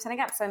exactly what I'm setting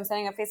up. So I'm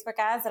setting up Facebook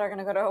ads that are going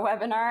to go to a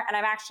webinar, and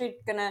I'm actually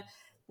going to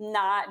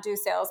not do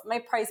sales. My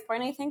price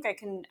point, I think I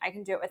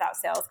can do it without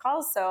sales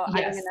calls. So I'm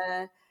going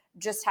to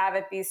just have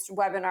it be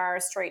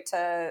webinar straight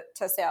to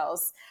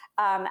sales.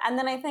 And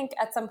then I think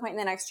at some point in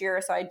the next year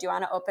or so, I do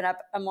want to open up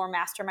a more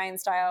mastermind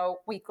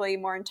style, weekly,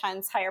 more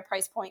intense, higher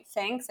price point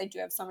thing. Because I do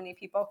have so many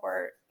people who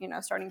are,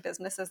 starting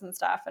businesses and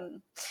stuff,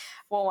 and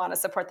we'll want to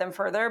support them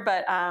further.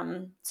 But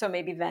so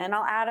maybe then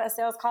I'll add a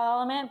sales call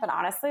element. But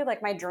honestly,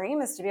 like my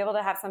dream is to be able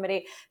to have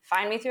somebody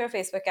find me through a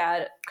Facebook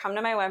ad, come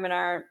to my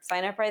webinar,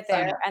 sign up right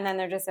there, and then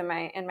they're just in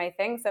my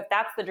thing. So if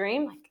that's the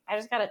dream, like I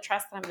just got to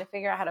trust that I'm going to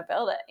figure out how to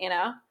build it,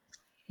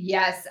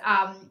 Yes.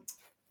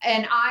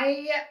 And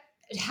I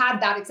had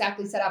that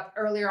exactly set up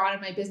earlier on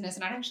in my business.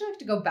 And I'd actually like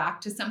to go back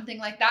to something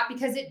like that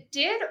because it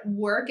did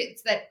work.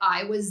 It's that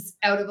I was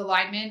out of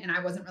alignment and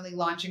I wasn't really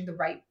launching the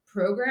right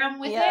program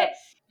with it.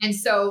 And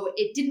so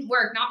it didn't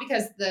work, not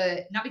because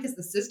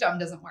the system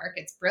doesn't work,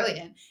 it's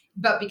brilliant,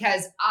 but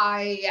because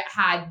I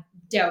had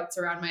doubts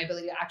around my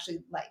ability to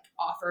actually like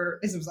offer,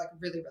 this was like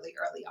really, really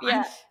early on.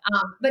 Yeah.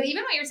 But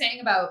even what you're saying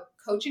about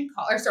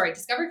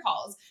discovery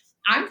calls,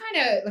 I'm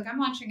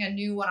launching a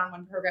new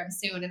one-on-one program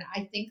soon. And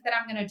I think that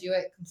I'm going to do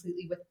it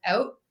completely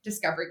without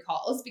discovery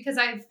calls because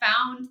I've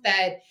found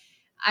that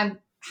I'm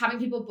having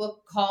people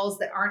book calls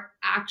that aren't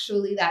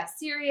actually that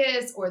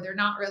serious, or they're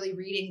not really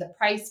reading the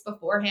price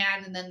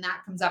beforehand. And then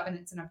that comes up and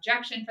it's an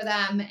objection for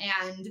them.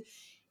 And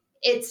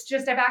it's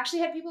just, I've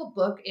actually had people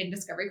book in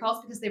discovery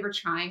calls because they were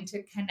trying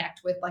to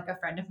connect with like a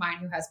friend of mine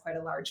who has quite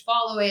a large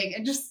following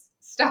and just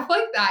stuff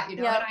like that,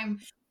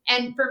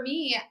 and for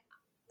me,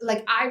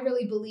 like, I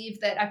really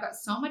believe that I've got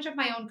so much of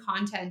my own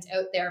content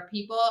out there.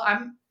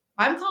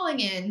 I'm calling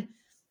in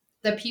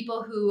the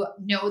people who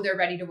know they're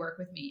ready to work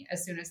with me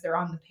as soon as they're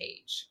on the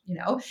page,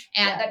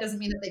 and that doesn't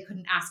mean that they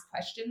couldn't ask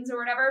questions or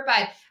whatever,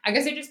 but I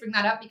guess I just bring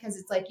that up because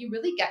it's like, you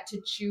really get to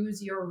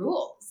choose your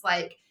rules.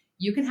 Like,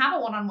 you can have a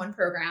one-on-one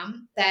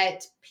program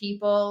that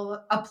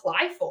people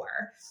apply for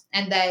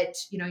and that,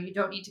 you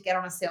don't need to get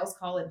on a sales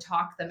call and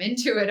talk them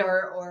into it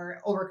or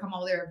overcome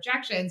all their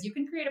objections. You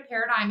can create a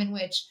paradigm in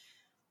which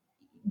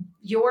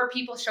your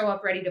people show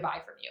up ready to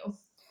buy from you.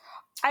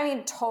 I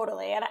mean,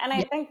 totally. And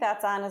I think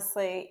that's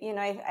honestly,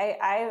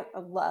 I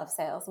love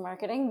sales and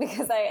marketing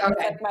because it's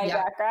like my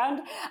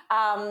background.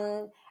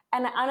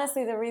 And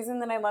honestly, the reason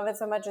that I love it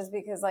so much is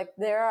because like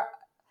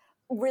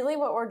really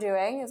what we're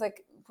doing is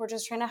like, we're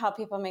just trying to help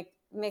people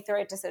make the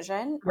right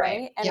decision.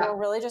 Right. And we're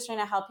really just trying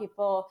to help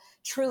people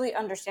truly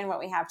understand what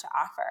we have to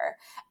offer.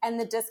 And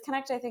the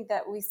disconnect I think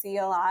that we see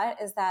a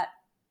lot is that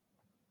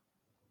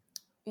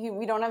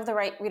we don't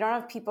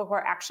have people who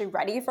are actually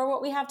ready for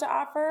what we have to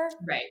offer.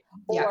 Right.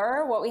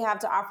 Or what we have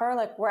to offer.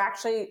 Like, we're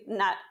actually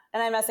not,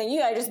 and I'm not saying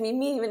you, I just mean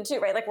me even too,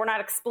 right? Like, we're not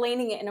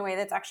explaining it in a way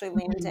that's actually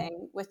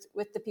landing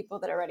with the people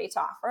that are ready to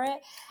offer it.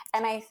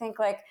 And I think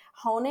like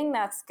honing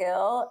that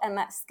skill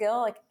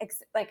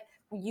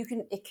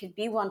it could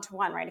be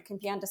one-to-one, right? It can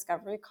be on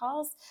discovery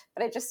calls,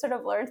 but I just sort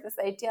of learned this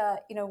idea,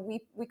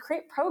 we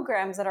create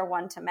programs that are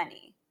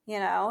one-to-many.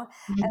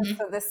 And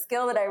so the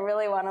skill that I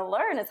really want to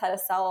learn is how to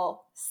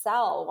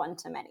sell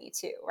one-to-many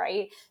too,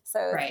 right?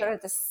 So sort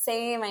of the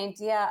same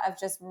idea of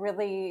just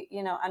really,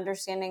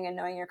 understanding and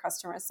knowing your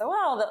customers so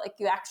well that like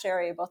you actually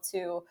are able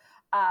to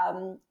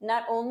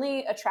not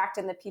only attract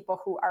in the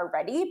people who are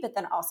ready, but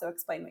then also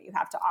explain what you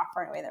have to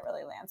offer in a way that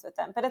really lands with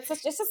them. But it's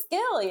just a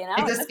skill, you know,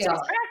 it's a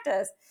skill.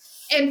 Practice.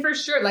 And for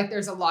sure, like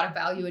there's a lot of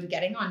value in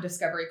getting on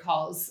discovery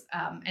calls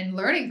and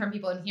learning from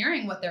people and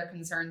hearing what their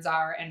concerns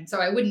are. And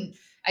so I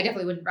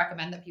definitely wouldn't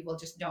recommend that people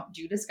just don't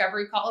do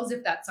discovery calls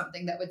if that's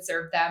something that would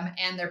serve them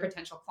and their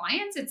potential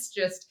clients. It's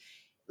just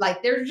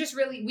like, they're just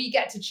really, we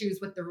get to choose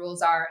what the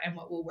rules are and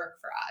what will work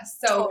for us.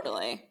 So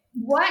totally.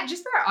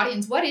 Just for our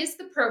audience, what is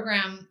the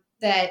program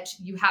that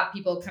you have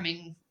people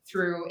coming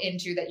through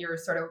into that you're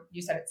sort of,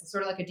 you said it's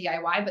sort of like a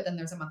DIY, but then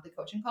there's a monthly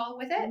coaching call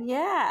with it?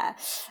 Yeah.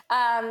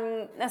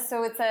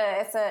 So it's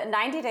a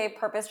 90-day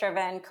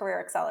purpose-driven career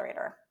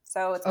accelerator.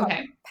 So it's called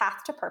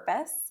Path to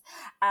Purpose.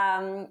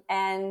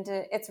 And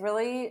it's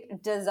really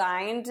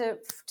designed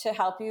to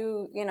help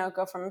you, you know,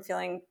 go from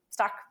feeling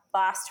stuck,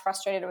 lost,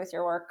 frustrated with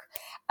your work,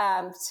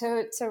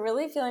 to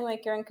really feeling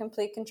like you're in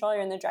complete control.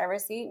 You're in the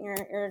driver's seat, and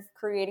you're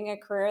creating a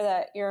career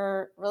that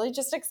you're really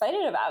just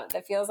excited about.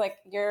 That feels like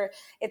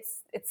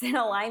it's in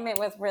alignment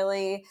with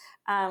really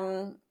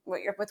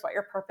what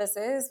your purpose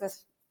is, with,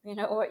 you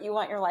know, what you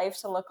want your life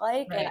to look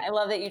like. Right. And I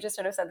love that you just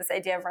sort of said this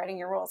idea of writing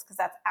your rules, because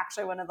that's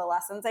actually one of the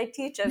lessons I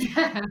teach is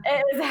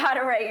how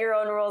to write your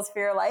own rules for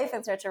your life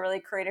and start to really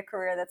create a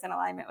career that's in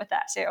alignment with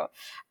that too.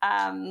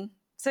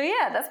 So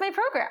yeah, that's my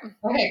program.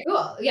 Okay,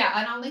 cool. Yeah.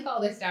 And I'll link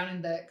all this down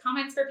in the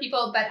comments for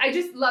people, but I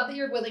just love that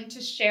you're willing to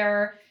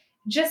share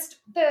just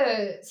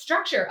the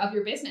structure of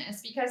your business,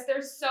 because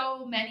there's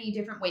so many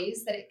different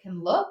ways that it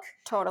can look.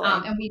 Totally.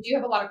 And we do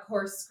have a lot of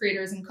course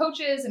creators and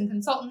coaches and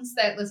consultants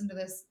that listen to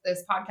this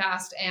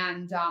podcast.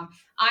 And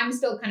I'm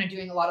still kind of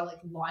doing a lot of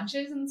like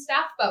launches and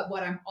stuff, but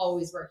what I'm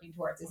always working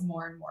towards is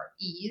more and more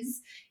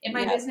ease in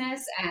my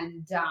business.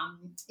 And so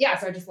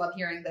I just love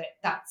hearing that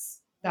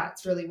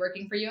that's really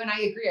working for you. And I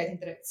agree. I think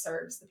that it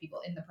serves the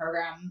people in the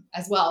program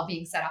as well,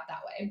 being set up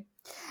that way.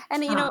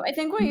 And, you know, I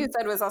think what you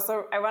said was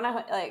also, I want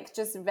to like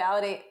just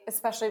validate,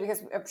 especially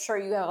because I'm sure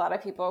you have a lot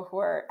of people who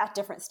are at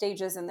different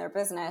stages in their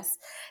business,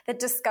 that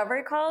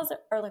discovery calls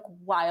are like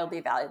wildly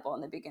valuable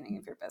in the beginning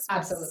of your business.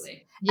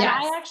 Absolutely. Yes. And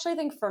I actually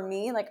think for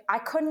me, like I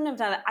couldn't have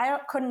done it. I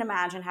couldn't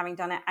imagine having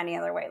done it any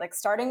other way. Like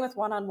starting with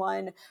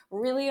one-on-one,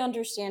 really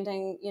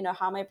understanding, you know,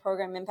 how my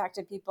program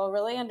impacted people,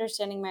 really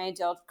understanding my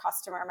ideal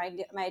customer, my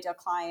ideal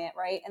client,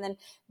 right? And then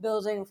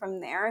building from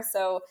there.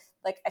 So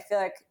like, I feel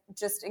like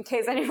just in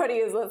case anybody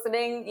is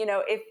listening, you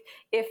know,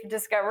 if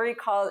discovery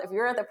calls, if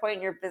you're at the point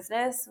in your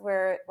business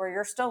where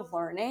you're still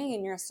learning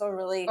and you're still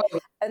really,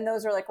 and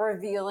those are like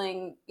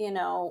revealing, you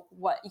know,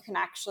 what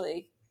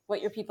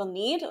your people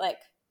need. Like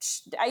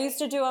I used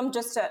to do them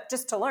just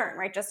to learn,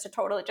 right? Just to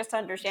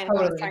understand who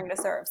I was trying to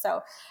serve.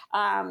 So,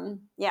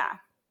 yeah.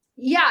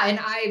 Yeah. And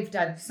I've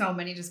done so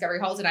many discovery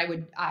calls, and I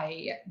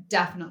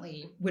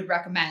definitely would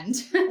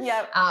recommend,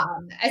 yeah.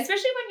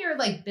 Especially when you're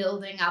like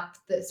building up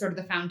the sort of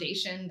the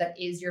foundation that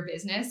is your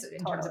business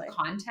in terms of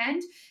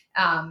content.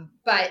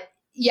 But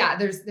yeah,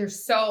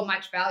 there's so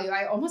much value.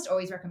 I almost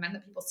always recommend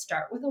that people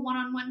start with a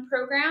one-on-one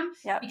program,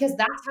 because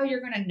that's how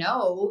you're going to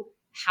know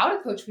how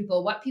to coach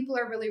people, what people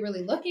are really,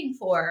 really looking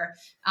for,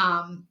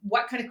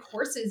 what kind of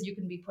courses you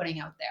can be putting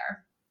out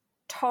there.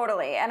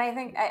 Totally. And I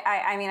think,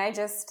 I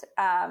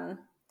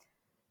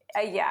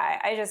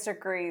just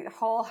agree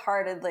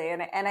wholeheartedly.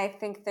 And I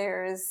think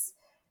there's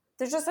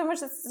just so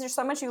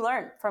much you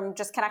learn from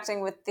just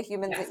connecting with the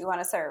humans that you want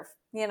to serve,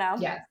 you know?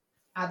 Yes,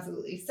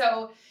 absolutely.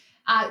 So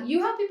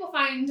you help people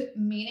find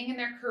meaning in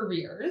their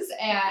careers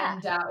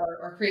and,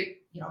 or create,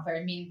 you know,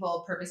 very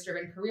meaningful,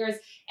 purpose-driven careers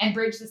and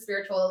bridge the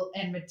spiritual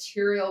and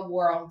material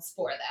worlds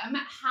for them.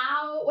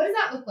 What does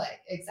that look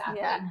like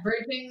exactly? Yeah.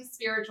 Bridging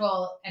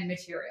spiritual and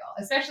material,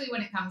 especially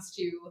when it comes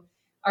to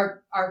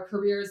our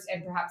careers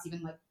and perhaps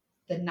even like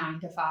the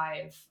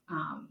 9-to-5,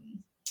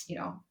 you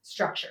know,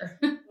 structure.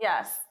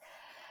 Yes.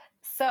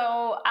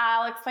 So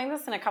I'll explain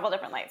this in a couple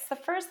different lights. The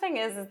first thing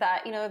is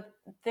that, you know,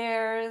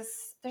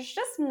 there's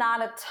just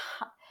not a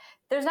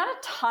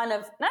ton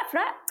of,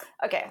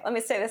 okay, let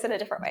me say this in a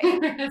different way.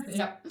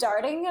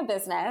 Starting a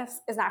business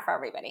is not for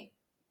everybody.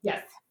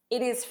 Yes.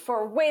 It is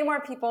for way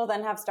more people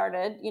than have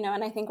started, you know,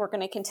 and I think we're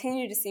going to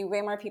continue to see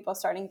way more people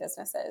starting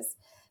businesses.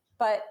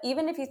 But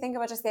even if you think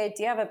about just the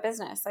idea of a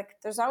business, like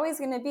there's always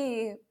going to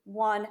be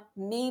one,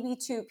 maybe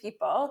two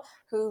people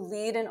who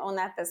lead and own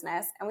that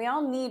business. And we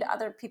all need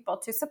other people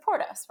to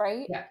support us,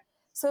 right? Yeah.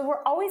 So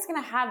we're always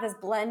going to have this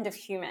blend of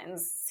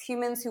humans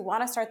who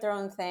want to start their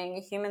own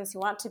thing, humans who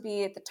want to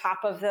be at the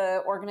top of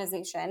the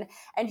organization,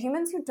 and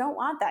humans who don't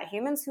want that,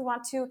 humans who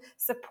want to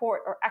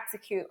support or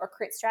execute or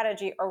create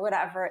strategy or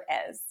whatever it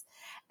is.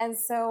 And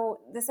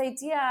so this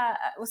idea,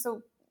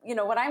 you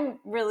know, what I'm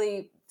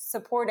really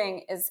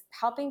supporting is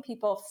helping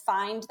people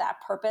find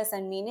that purpose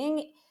and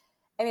meaning.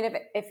 I mean,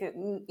 if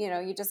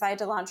you decide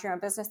to launch your own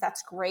business,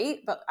 that's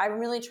great. But I'm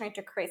really trying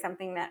to create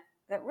something that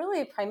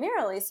really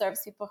primarily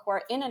serves people who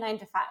are in a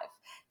 9-to-5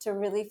 to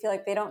really feel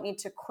like they don't need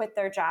to quit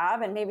their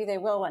job, and maybe they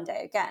will one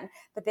day again,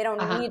 but they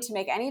don't need to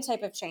make any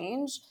type of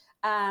change.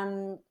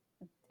 And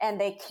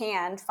they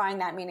can find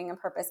that meaning and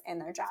purpose in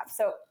their job.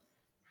 So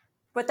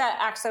with that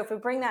act, so if we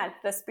bring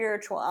the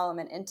spiritual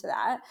element into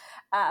that,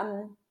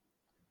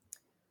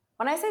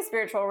 when I say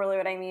spiritual, really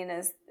what I mean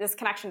is this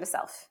connection to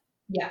self.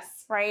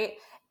 Yes. Right?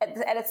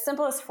 At its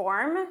simplest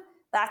form,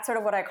 that's sort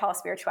of what I call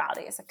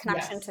spirituality, is a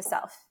connection to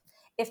self.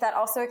 If that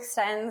also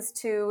extends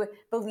to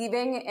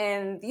believing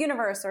in the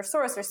universe or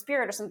source or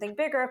spirit or something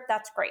bigger,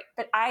 that's great.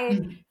 But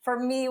for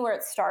me, where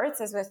it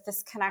starts is with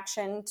this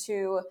connection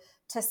to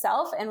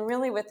self, and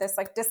really with this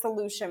like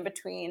dissolution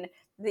between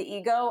the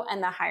ego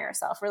and the higher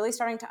self, really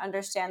starting to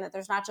understand that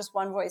there's not just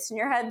one voice in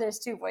your head, there's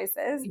two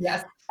voices.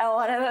 Yes. And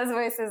one of those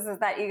voices is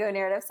that ego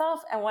narrative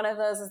self, and one of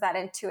those is that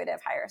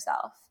intuitive higher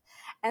self.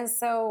 And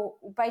so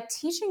by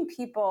teaching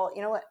people,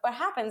 you know, what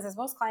happens is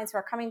most clients who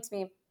are coming to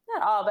me,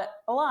 not all, but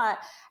a lot,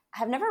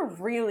 have never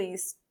really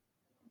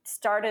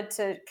started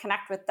to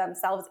connect with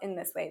themselves in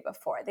this way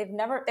before. They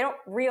don't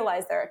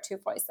realize there are two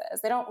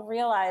voices. They don't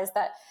realize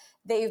that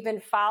they've been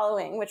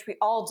following, which we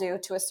all do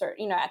to a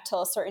certain,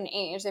 till a certain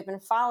age. They've been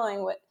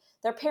following what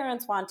their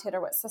parents wanted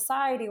or what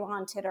society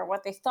wanted or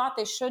what they thought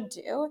they should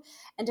do,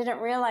 and didn't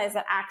realize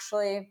that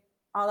actually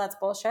all that's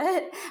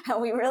bullshit. And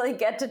we really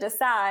get to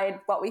decide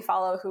what we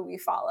follow, who we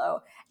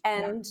follow,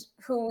 and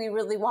who we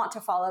really want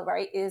to follow,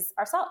 right, is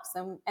ourselves.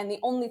 And the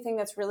only thing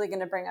that's really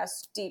going to bring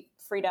us deep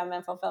freedom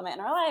and fulfillment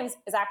in our lives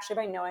is actually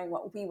by knowing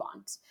what we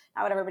want,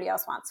 not what everybody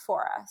else wants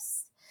for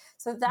us.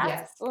 So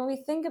that's when we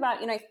think about,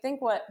 I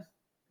think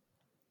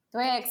the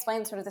way I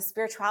explain sort of the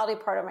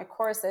spirituality part of my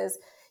course is,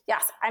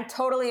 yes, I'm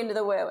totally into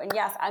the woo. And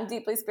yes, I'm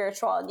deeply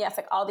spiritual. And yes,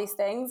 like all these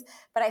things.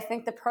 But I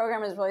think the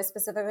program is really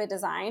specifically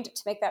designed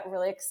to make that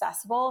really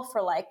accessible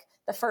for like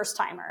the first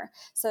timer.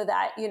 So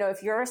that,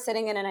 if you're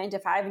sitting in a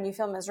 9-to-5 and you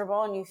feel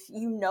miserable and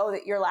you know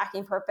that you're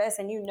lacking purpose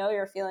and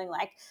you're feeling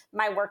like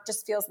my work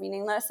just feels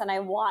meaningless and I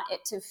want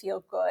it to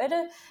feel good.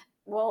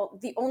 Well,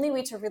 the only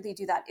way to really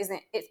do that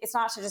it's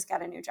not to just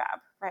get a new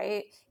job,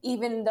 right?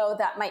 Even though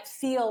that might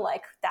feel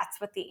like that's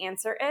what the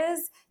answer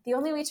is, the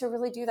only way to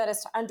really do that is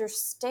to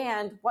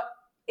understand what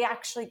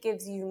actually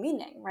gives you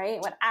meaning, right?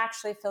 What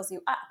actually fills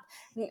you up.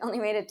 And the only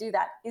way to do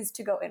that is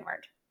to go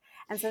inward.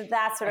 And so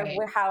that's sort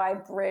of how I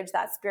bridge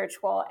that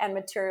spiritual and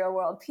material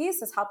world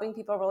piece, is helping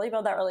people really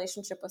build that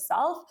relationship with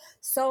self,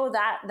 so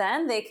that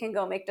then they can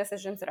go make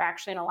decisions that are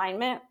actually in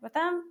alignment with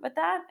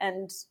that.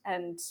 And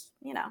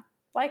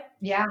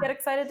get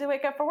excited to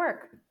wake up for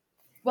work.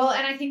 Well,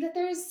 and I think that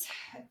there's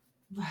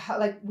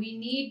we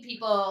need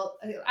people,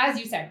 as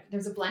you said,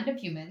 there's a blend of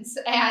humans,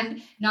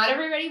 and not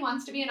everybody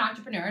wants to be an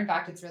entrepreneur. In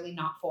fact, it's really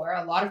not for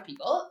a lot of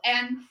people.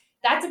 And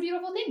that's a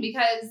beautiful thing,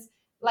 because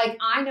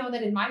I know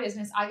that in my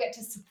business, I get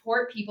to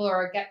support people,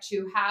 or get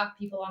to have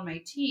people on my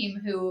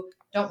team who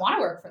don't want to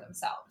work for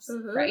themselves.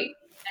 Right.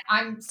 And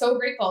I'm so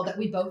grateful that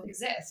we both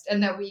exist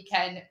and that we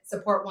can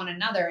support one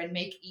another and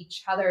make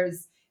each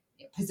other's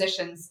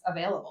positions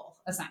available,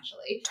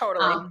 essentially.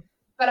 Totally.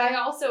 But I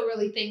also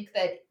really think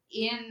that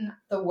in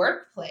the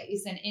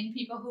workplace and in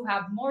people who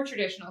have more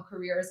traditional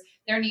careers,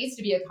 there needs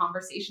to be a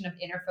conversation of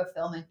inner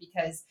fulfillment,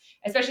 because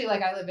especially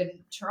I live in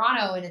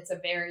Toronto, and it's a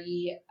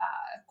very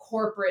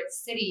corporate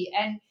city.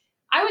 And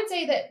I would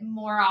say that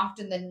more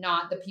often than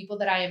not, the people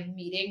that I am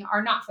meeting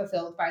are not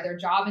fulfilled by their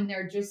job, and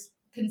they're just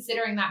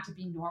considering that to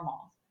be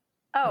normal.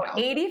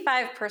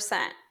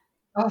 85%.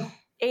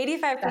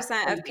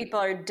 85% of people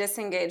are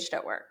disengaged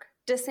at work.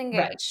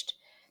 Disengaged.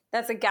 Right.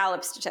 That's a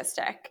Gallup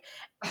statistic.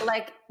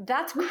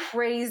 That's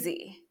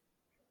crazy.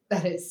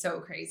 That is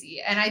so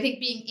crazy. And I think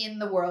being in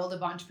the world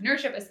of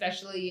entrepreneurship,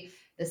 especially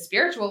the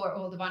spiritual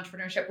world of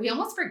entrepreneurship, we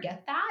almost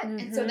forget that.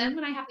 And so then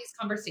when I have these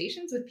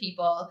conversations with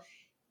people,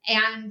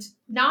 and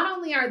not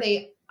only are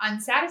they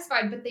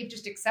unsatisfied, but they've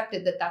just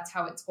accepted that that's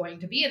how it's going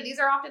to be. And these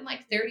are often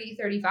 30,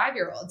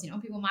 35-year-olds,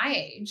 people my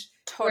age.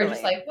 Totally. Who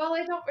are just well,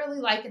 I don't really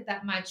like it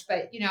that much,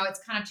 but it's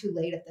kind of too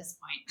late at this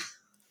point.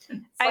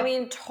 I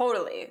mean,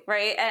 totally.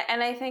 Right.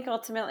 And I think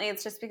ultimately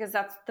it's just because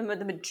that's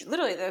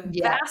literally the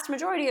vast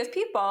majority of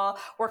people,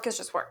 work is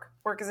just work.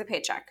 Work is a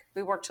paycheck.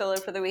 We work to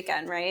live for the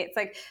weekend. Right.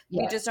 It's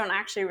we just don't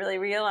actually really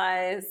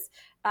realize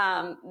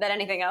that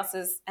anything else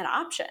is an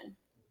option.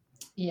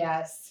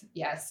 Yes.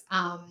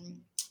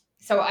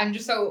 So I'm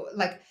just so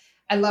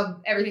I love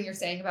everything you're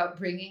saying about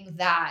bringing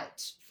that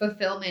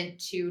fulfillment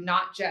to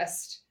not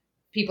just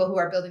people who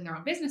are building their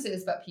own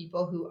businesses, but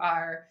people who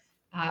are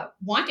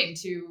wanting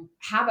to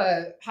have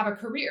a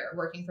career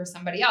working for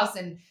somebody else.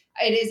 And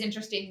it is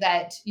interesting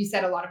that you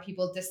said a lot of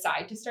people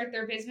decide to start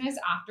their business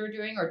after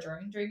doing or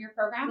during your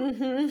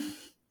program.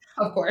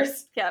 Of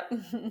course. Yep.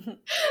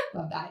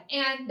 Love that.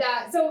 And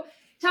so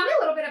tell me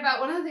a little bit about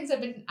one of the things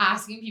I've been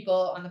asking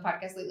people on the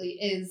podcast lately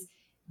is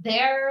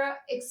their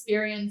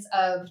experience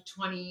of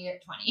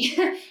 2020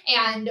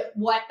 and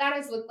what that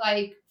has looked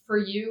like for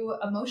you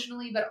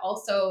emotionally, but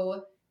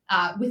also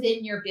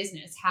within your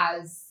business.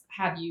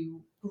 Have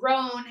you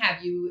grown?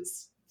 Have you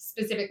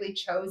specifically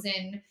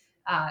chosen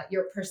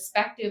your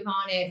perspective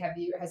on it?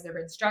 Has there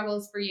been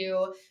struggles for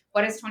you?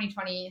 What has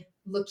 2020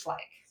 looked like?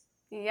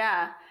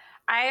 Yeah,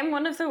 I am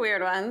one of the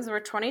weird ones where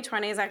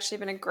 2020 has actually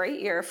been a great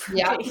year for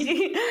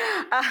me.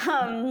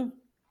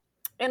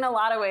 In a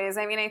lot of ways.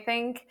 I mean, I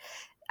think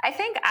I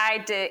think I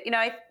did,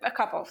 a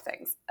couple of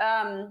things.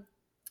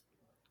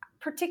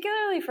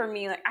 Particularly for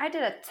me, like I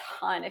did a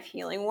ton of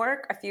healing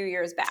work a few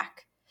years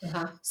back.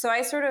 Uh-huh. So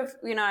I sort of,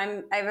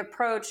 I've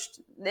approached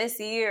this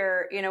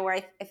year, where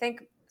I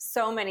think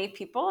so many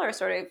people are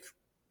sort of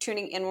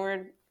tuning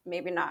inward,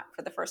 maybe not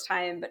for the first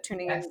time, but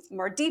tuning in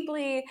more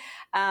deeply,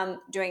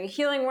 doing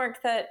healing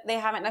work that they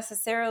haven't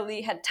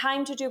necessarily had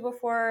time to do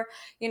before.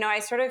 I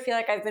sort of feel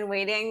like I've been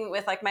waiting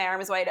with like my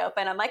arms wide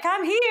open. I'm like,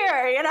 I'm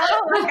here,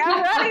 like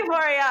I'm ready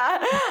for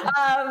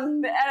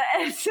you.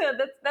 And so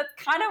that's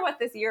kind of what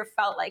this year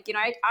felt like.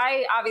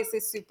 I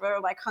obviously super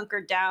like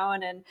hunkered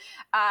down and,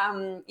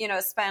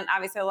 spent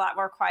obviously a lot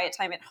more quiet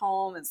time at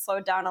home and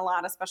slowed down a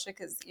lot, especially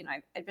because,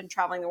 I'd been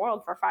traveling the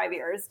world for 5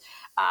 years,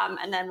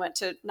 and then went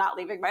to not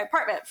leaving my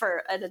apartment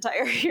for an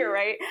entire year,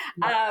 right?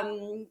 Yeah.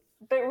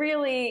 But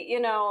really,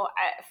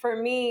 for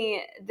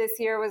me, this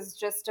year was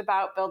just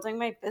about building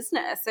my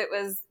business. It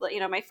was,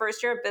 my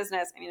first year of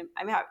business.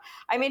 I mean,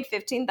 I made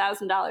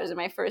 $15,000 in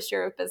my first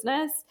year of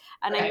business,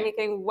 and I'm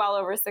making well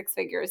over 6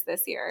 figures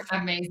this year.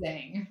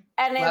 Amazing.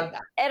 And Love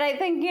that. And I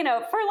think,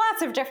 for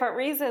lots of different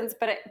reasons,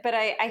 but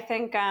I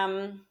think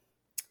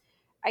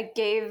I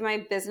gave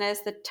my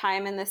business the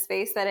time and the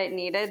space that it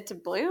needed to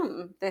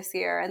bloom this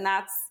year. And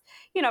that's,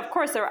 of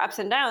course there were ups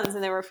and downs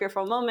and there were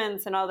fearful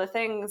moments and all the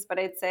things, but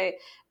I'd say,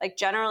 like,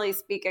 generally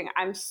speaking,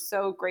 I'm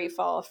so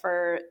grateful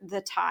for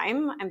the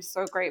time. I'm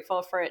so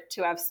grateful for it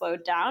to have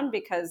slowed down,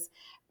 because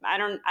I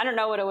don't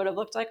know what it would have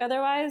looked like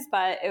otherwise,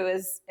 but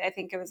I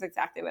think it was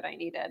exactly what I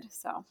needed.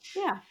 So,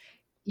 yeah.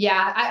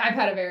 Yeah. I've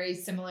had a very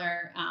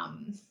similar,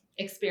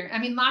 experience. I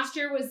mean, last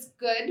year was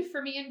good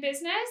for me in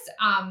business.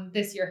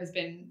 This year has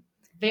been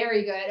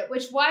very good,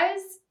 which was,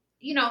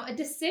 a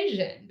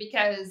decision,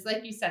 because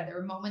like you said, there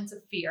were moments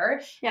of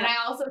fear. Yeah. And I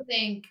also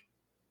think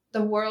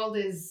the world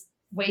is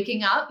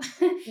waking up.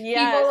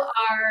 Yes. People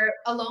are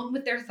alone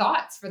with their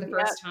thoughts for the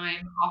first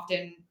time,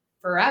 often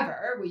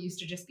forever. We used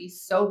to just be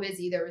so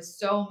busy. There was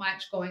so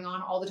much going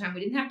on all the time. We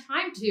didn't have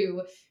time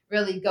to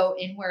really go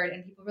inward,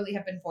 and people really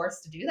have been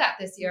forced to do that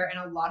this year. And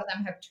a lot of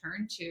them have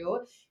turned to,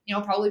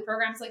 probably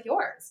programs like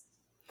yours.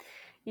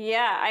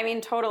 Yeah, I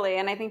mean, totally.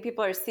 And I think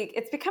people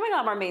it's becoming a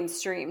lot more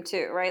mainstream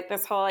too, right?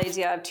 This whole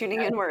idea of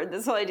tuning inward,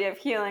 this whole idea of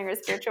healing or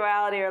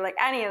spirituality or like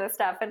any of the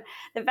stuff. And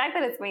the fact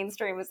that it's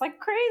mainstream is like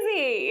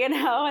crazy, And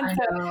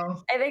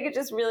so I think it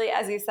just really,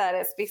 as you said,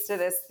 it speaks to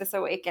this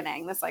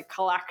awakening, this like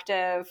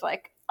collective,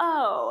 like,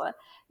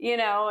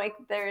 like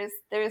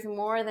there's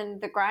more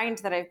than the grind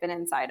that I've been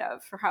inside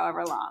of for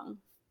however long.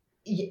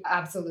 Yeah,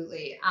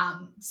 absolutely.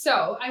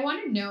 So I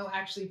want to know,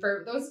 actually,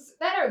 for those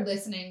that are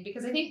listening,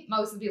 because I think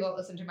most of the people that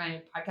listen to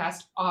my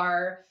podcast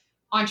are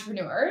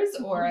entrepreneurs,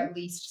 or at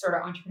least sort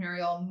of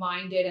entrepreneurial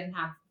minded and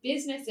have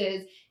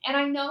businesses. And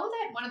I know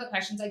that one of the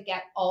questions I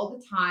get all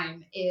the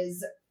time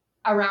is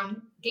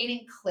around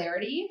gaining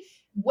clarity,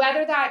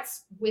 whether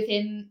that's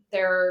within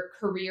their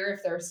career,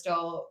 if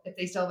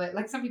they still have it,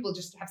 like some people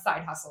just have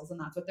side hustles and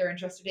that's what they're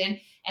interested in.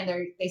 And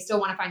they still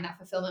want to find that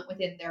fulfillment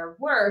within their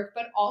work,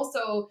 but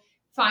also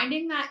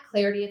finding that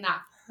clarity and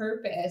that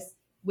purpose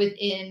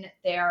within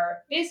their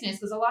business.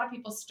 Because a lot of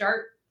people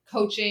start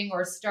coaching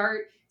or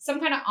start some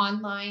kind of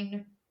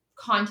online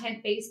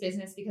content-based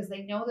business because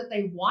they know that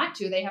they want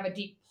to, they have a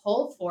deep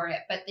pull for it,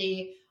 but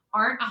they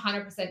aren't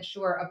 100%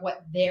 sure of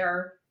what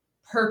their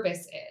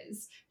purpose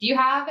is. Do you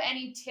have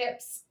any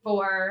tips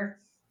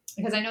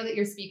because I know that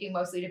you're speaking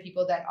mostly to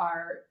people that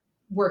are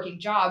working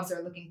jobs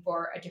or looking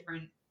for a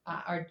different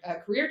or a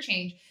career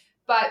change,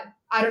 but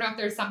I don't know if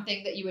there's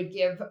something that you would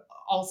give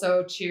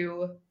also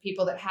to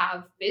people that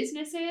have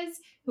businesses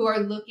who are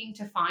looking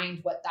to find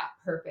what that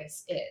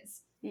purpose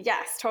is.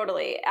 Yes,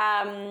 totally.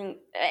 And,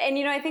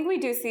 I think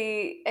we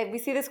see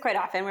this quite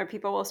often where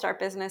people will start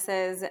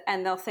businesses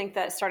and they'll think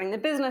that starting the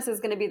business is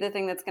going to be the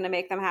thing that's going to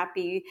make them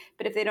happy.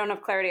 But if they don't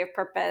have clarity of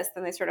purpose,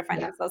 then they sort of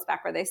find themselves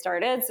back where they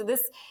started. So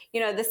this,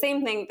 the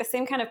same thing, the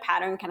same kind of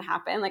pattern can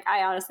happen. Like,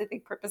 I honestly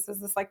think purpose is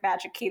this like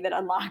magic key that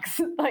unlocks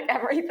like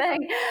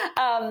everything.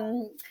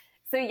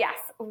 So yes,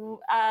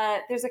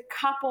 there's a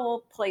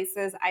couple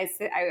places I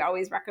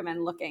always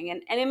recommend looking.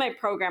 And in my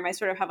program, I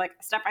sort of have like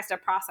a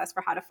step-by-step process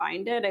for how to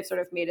find it. I've sort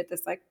of made it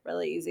this like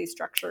really easy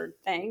structured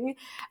thing.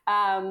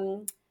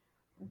 So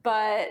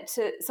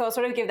I'll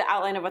sort of give the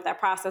outline of what that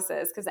process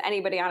is, because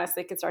anybody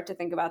honestly could start to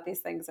think about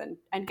these things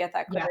and get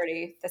that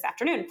clarity this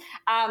afternoon.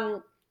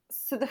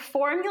 So the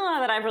formula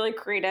that I've really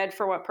created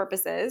for what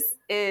purpose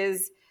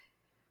is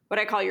what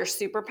I call your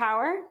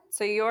superpower.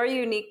 So your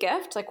unique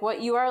gift, like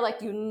what you are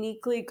like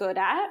uniquely good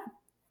at,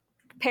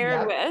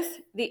 paired with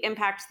the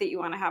impact that you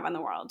want to have on the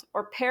world,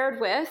 or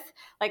paired with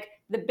like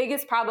the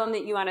biggest problem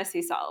that you want to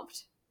see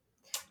solved.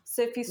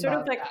 So if you sort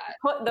of like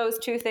put those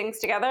two things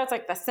together, it's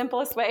like the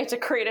simplest way to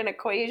create an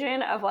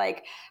equation of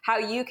like how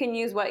you can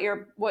use what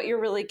you're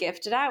really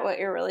gifted at, what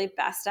you're really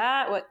best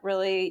at, what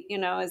really,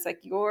 is like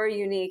your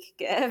unique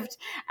gift,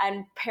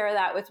 and pair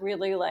that with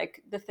really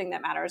like the thing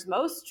that matters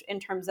most in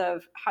terms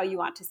of how you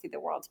want to see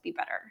the world be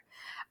better.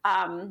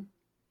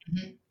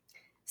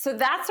 So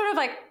that's sort of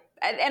like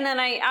and then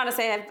I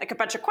honestly have like a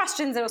bunch of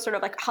questions that will sort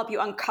of like help you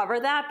uncover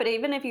that. But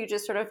even if you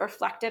just sort of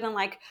reflected on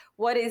like,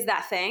 what is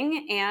that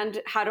thing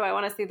and how do I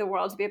want to see the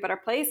world to be a better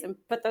place and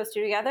put those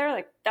two together,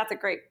 like that's a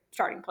great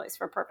starting place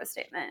for a purpose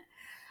statement.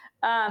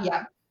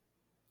 Yeah.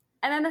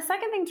 And then the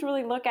second thing to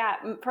really look at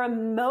for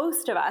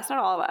most of us, not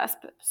all of us,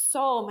 but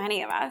so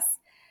many of us,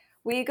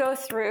 we go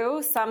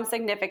through some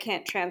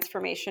significant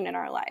transformation in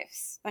our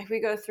lives. Like we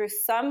go through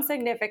some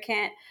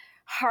significant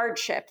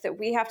hardship that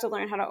we have to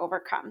learn how to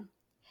overcome.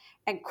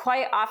 And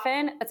quite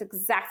often, that's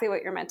exactly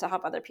what you're meant to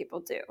help other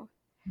people do.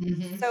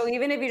 Mm-hmm. So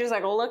even if you just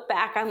like look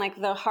back on like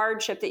the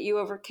hardship that you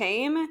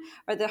overcame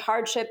or the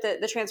hardship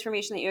that the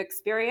transformation that you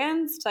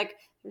experienced, like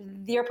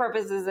your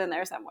purpose is in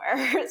there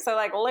somewhere. So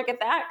like look at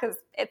that because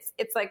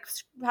it's like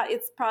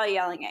it's probably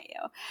yelling at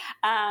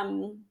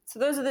you. So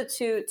those are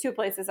the two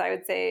places I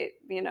would say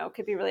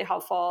could be really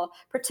helpful,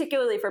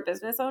 particularly for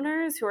business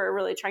owners who are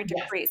really trying to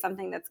create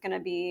something that's going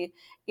to be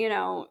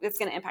it's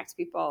going to impact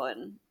people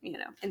and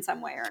in some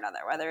way or another,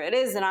 whether it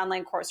is an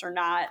online course or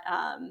not.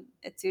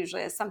 It's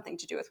usually has something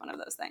to do with one of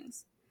those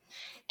things.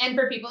 And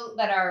for people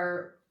that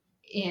are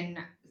in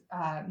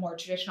a more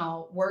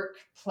traditional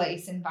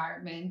workplace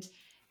environment,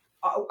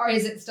 or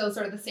is it still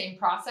sort of the same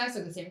process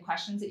or the same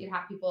questions that you'd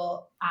have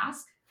people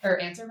ask or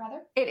answer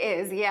rather? It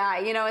is. Yeah.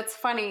 It's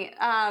funny.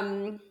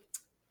 A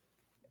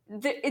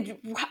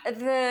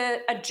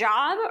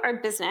job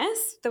or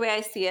business, the way I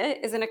see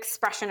it, is an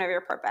expression of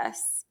your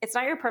purpose. It's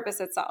not your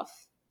purpose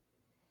itself.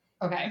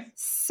 Okay.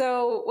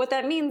 So what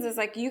that means is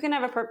like you can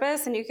have a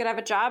purpose and you could have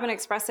a job and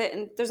express it.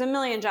 And there's a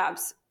million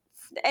jobs.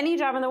 Any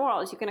job in the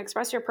world, you can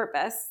express your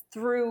purpose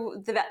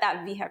through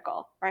that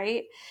vehicle,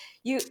 right?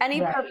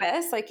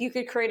 Purpose, like you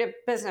could create a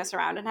business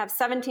around and have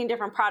 17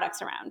 different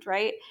products around,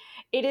 right?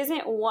 It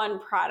isn't one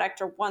product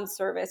or one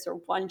service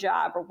or one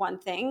job or one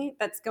thing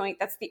that's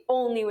the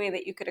only way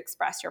that you could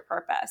express your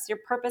purpose. Your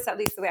purpose, at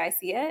least the way I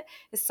see it,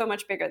 is so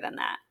much bigger than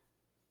that.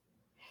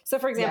 So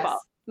for example,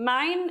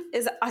 mine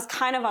has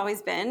kind of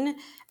always been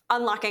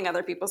unlocking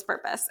other people's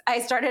purpose. I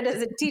started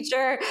as a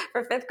teacher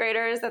for fifth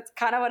graders. That's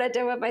kind of what I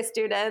did with my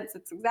students.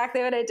 It's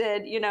exactly what I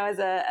did,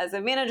 as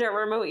a manager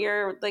at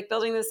Moyer, like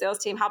building the sales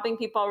team, helping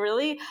people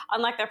really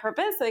unlock their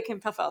purpose so they can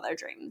fulfill their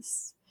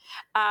dreams.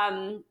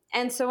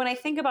 And so when I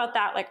think about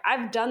that, like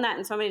I've done that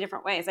in so many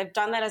different ways. I've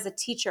done that as a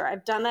teacher.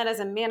 I've done that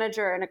as a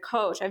manager and a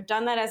coach. I've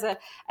done that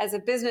as a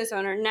business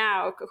owner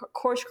now,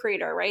 course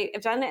creator, right?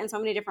 I've done it in so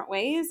many different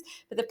ways,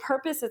 but the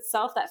purpose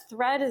itself, that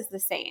thread is the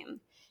same.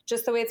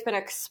 Just the way it's been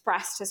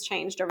expressed has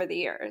changed over the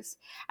years.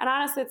 And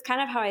honestly, it's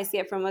kind of how I see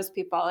it from most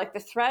people. Like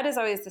the thread is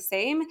always the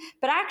same,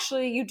 but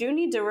actually you do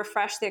need to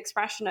refresh the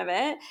expression of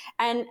it.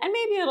 And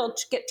maybe it'll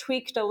get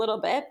tweaked a little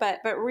bit, but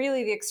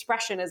really the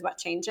expression is what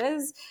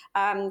changes.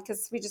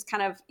 Because we just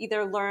kind of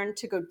either learn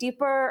to go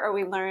deeper or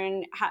we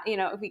learn how,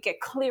 we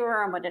get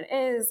clearer on what it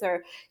is,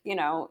 or,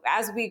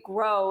 as we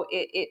grow,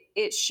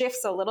 it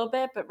shifts a little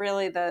bit, but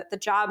really the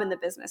job in the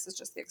business is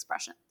just the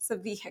expression. It's a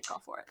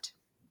vehicle for it.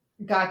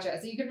 Gotcha.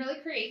 So you can really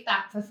create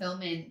that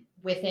fulfillment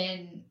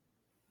within,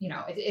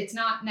 it's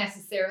not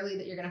necessarily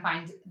that you're going to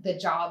find the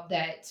job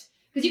that,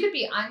 because you could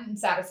be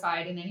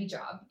unsatisfied in any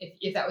job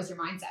if that was your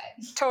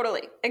mindset.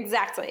 Totally.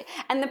 Exactly.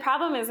 And the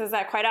problem is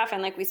that quite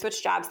often, like we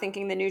switch jobs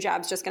thinking the new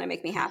job's just going to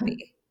make me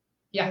happy.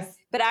 Yes.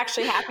 But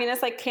actually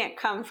happiness can't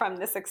come from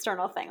this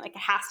external thing. Like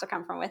it has to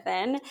come from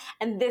within.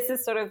 And this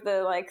is sort of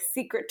the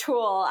secret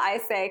tool I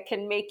say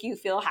can make you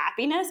feel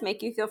happiness,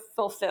 make you feel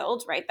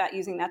fulfilled, right? That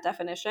using that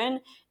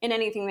definition in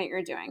anything that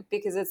you're doing,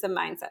 because it's a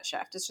mindset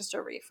shift. It's just a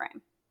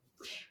reframe.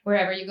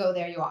 Wherever you go,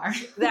 there you are.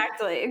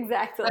 Exactly.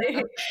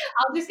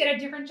 I'll just get a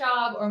different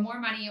job or more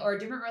money or a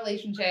different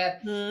relationship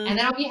and then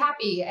I'll be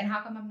happy. And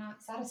how come I'm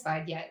not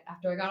satisfied yet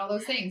after I got all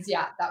those things?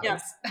 Yeah, that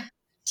was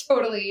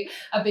totally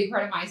a big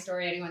part of my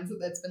story. Anyone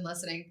that's been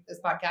listening to this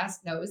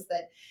podcast knows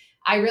that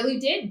I really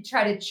did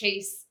try to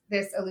chase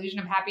this illusion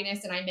of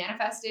happiness and I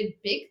manifested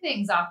big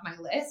things off my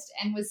list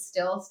and was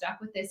still stuck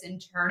with this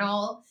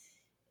internal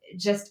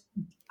just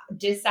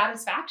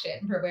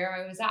dissatisfaction for where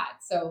I was at.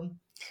 So,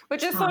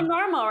 which is so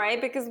normal, right?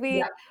 Because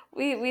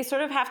we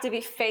sort of have to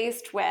be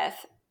faced with,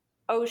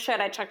 oh shit,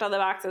 I checked all the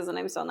boxes and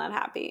I'm still not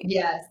happy.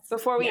 Yes.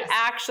 Before we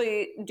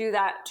actually do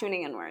that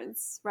tuning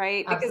inwards,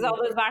 right? Because Absolutely.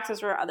 all those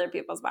boxes were other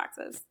people's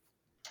boxes.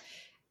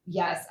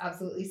 Yes,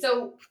 absolutely.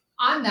 So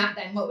on that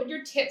then, what would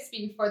your tips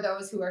be for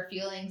those who are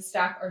feeling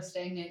stuck or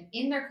stagnant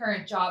in their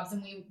current jobs?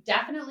 And we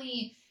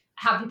definitely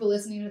have people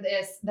listening to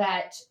this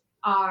that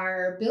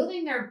are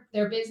building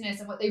their business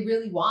and what they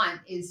really want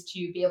is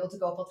to be able to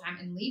go full-time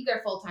and leave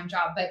their full-time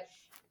job. But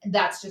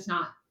that's just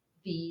not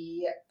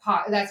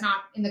that's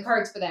not in the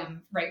cards for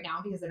them right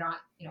now because they're not,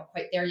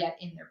 quite there yet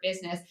in their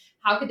business.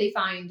 How could they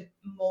find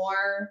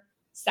more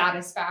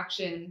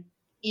satisfaction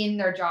in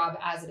their job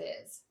as it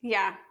is?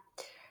 Yeah.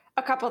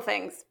 A couple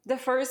things. The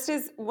first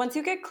is once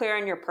you get clear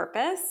on your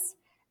purpose,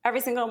 every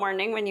single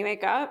morning when you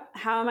wake up,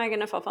 how am I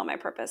going to fulfill my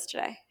purpose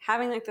today?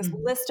 Having this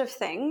list of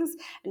things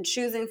and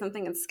choosing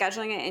something and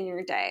scheduling it in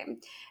your day.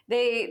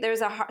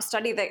 There's a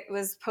study that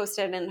was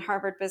posted in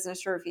Harvard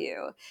Business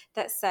Review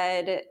that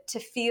said to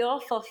feel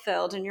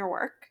fulfilled in your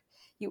work,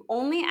 you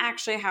only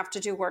actually have to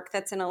do work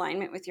that's in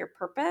alignment with your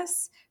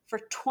purpose for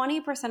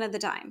 20% of the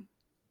time.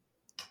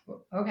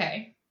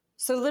 Okay.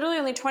 So literally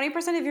only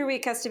 20% of your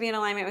week has to be in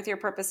alignment with your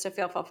purpose to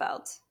feel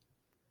fulfilled.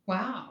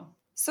 Wow.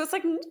 So it's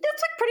like, that's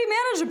like pretty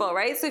manageable,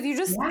 right? So if you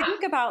just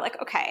think about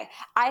like, okay,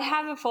 I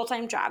have a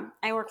full-time job.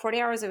 I work 40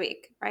 hours a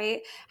week, right?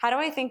 How do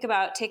I think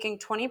about taking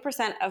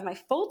 20% of my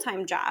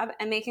full-time job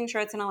and making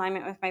sure it's in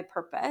alignment with my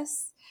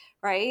purpose,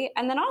 right?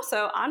 And then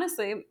also,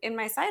 honestly, in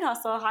my side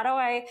hustle, how do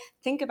I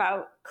think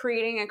about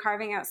creating and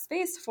carving out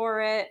space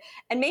for it?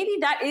 And maybe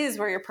that is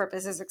where your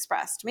purpose is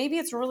expressed. Maybe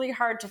it's really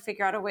hard to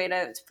figure out a way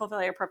to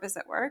fulfill your purpose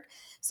at work.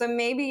 So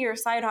maybe your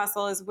side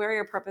hustle is where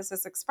your purpose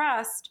is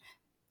expressed.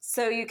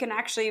 So you can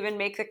actually even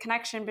make the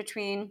connection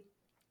between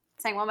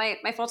saying, well,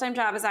 my full-time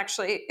job is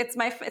actually, it's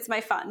my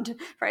fund,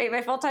 right?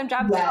 My full-time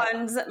job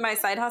funds my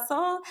side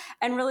hustle,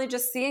 and really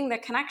just seeing the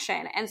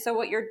connection. And so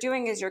what you're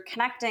doing is you're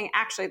connecting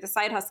actually the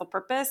side hustle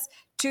purpose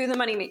to the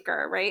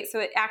moneymaker, right? So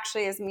it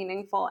actually is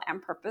meaningful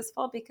and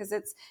purposeful because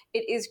it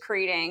is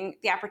creating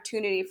the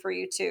opportunity for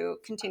you to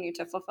continue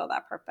to fulfill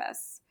that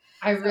purpose.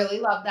 I really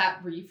love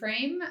that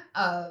reframe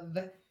of,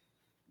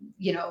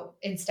 you know,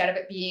 instead of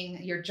it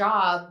being your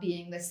job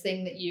being this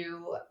thing that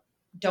you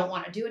don't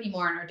want to do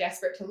anymore and are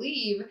desperate to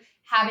leave,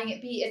 having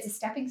it be, it's a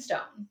stepping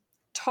stone.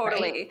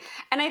 Totally. Right?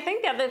 And I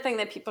think the other thing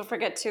that people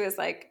forget too is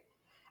like,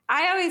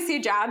 I always see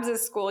jobs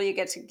as school you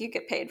get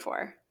paid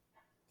for.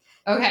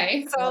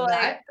 Okay.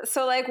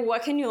 So like,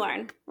 what can you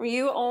learn?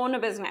 You own a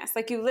business.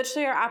 Like you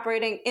literally are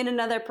operating in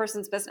another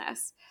person's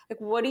business. Like,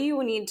 what do you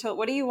want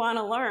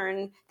to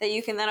learn that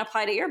you can then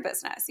apply to your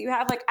business? You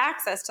have like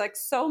access to like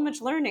so much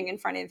learning in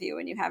front of you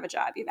when you have a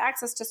job. You have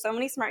access to so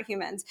many smart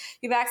humans.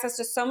 You have access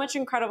to so much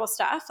incredible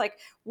stuff. Like,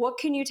 what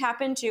can you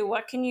tap into?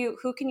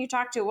 Who can you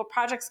talk to? What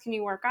projects can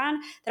you work on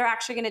that are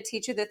actually going to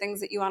teach you the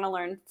things that you want to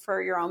learn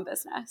for your own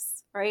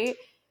business? Right?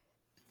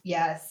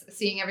 Yes.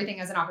 Seeing everything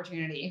as an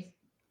opportunity.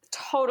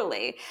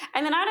 Totally.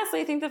 And then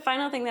honestly, I think the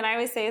final thing that I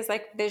always say is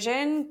like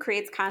vision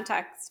creates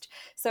context.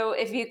 So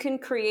if you can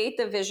create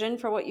the vision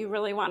for what you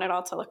really want it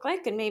all to look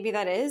like, and maybe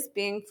that is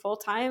being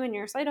full-time in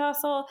your side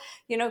hustle,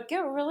 you know,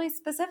 get really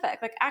specific.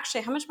 Like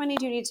actually, how much money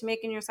do you need to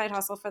make in your side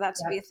hustle for that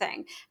to be a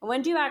thing? And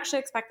when do you actually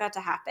expect that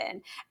to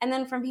happen? And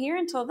then from here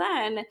until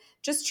then,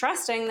 just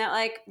trusting that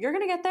like, you're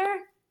going to get there.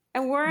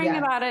 And worrying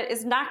about it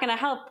is not going to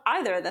help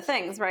either of the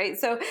things, right?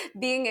 So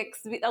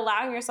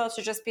allowing yourself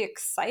to just be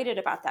excited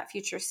about that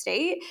future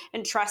state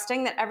and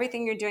trusting that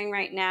everything you're doing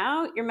right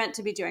now, you're meant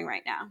to be doing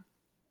right now.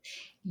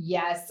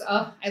 Yes.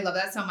 Oh, I love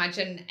that so much.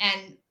 And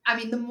I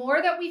mean, the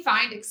more that we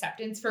find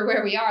acceptance for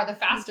where we are, the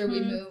faster we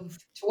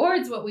move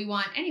towards what we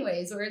want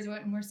anyways. Whereas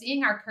when we're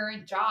seeing our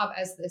current job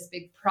as this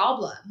big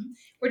problem,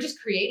 we're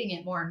just creating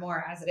it more and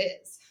more as it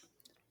is.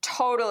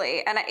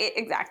 Totally. And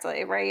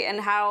exactly. Right.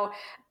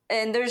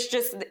 And there's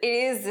just, it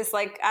is this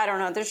like, I don't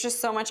know, there's just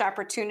so much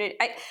opportunity.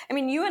 I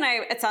mean, you and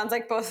I, it sounds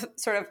like both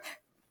sort of,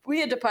 we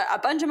had to put a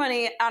bunch of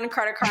money on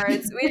credit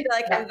cards. We had to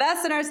like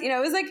invest in ours, you know,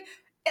 it was like,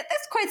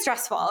 it's quite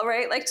stressful,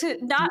 right? Like to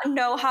not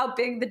know how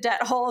big the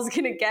debt hole is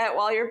going to get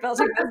while you're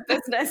building this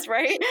business,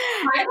 right?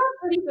 Mine was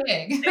pretty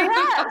big.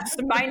 Yeah,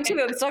 mine too.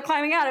 I'm still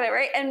climbing out of it,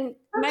 right? And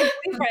my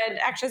boyfriend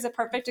actually is a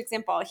perfect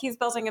example. He's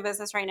building a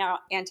business right now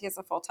and he has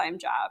a full-time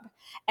job.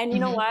 And you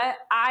know what?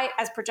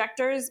 As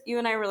projectors, you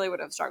and I really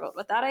would have struggled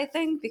with that, I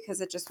think,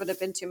 because it just would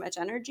have been too much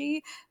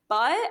energy.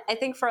 But I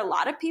think for a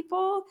lot of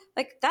people,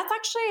 like that's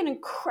actually an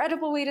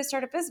incredible way to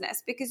start a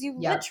business because you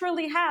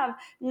literally have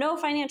no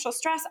financial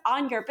stress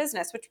on your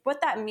business, which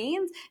what that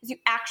means is you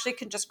actually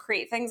can just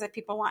create things that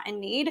people want and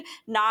need,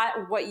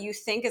 not what you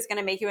think is going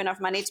to make you enough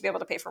money to be able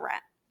to pay for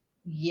rent.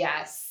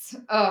 Yes.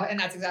 Oh, and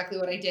that's exactly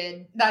what I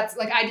did. That's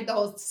like, I did the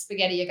whole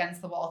spaghetti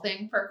against the wall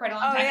thing for quite a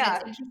long time. Yeah.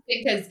 And it's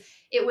interesting because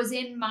it was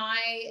in my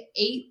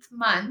 8th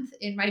month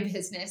in my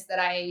business that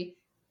I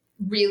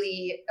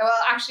really,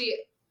 actually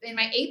in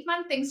my 8th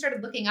month, things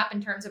started looking up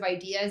in terms of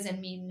ideas and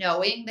me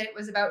knowing that it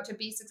was about to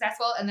be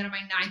successful. And then in my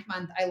 9th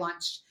month, I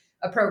launched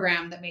a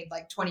program that made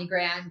like 20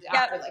 grand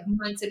after like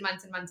months and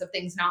months and months of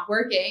things not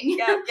working.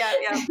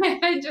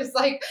 And just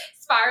like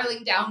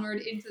spiraling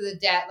downward into the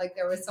debt. Like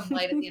there was some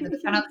light at the end of the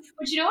tunnel.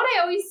 But you know what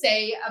I always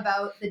say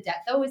about the debt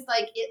though, is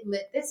like it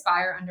lit this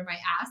fire under my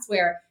ass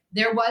where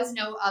there was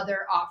no other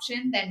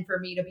option than for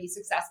me to be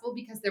successful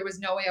because there was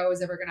no way I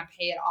was ever going to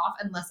pay it off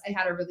unless I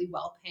had a really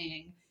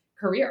well-paying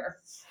career.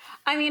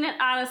 I mean, and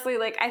honestly,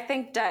 like I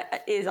think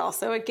debt is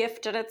also a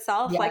gift in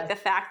itself. Yes. Like the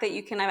fact that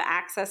you can have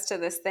access to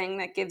this thing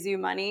that gives you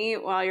money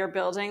while you're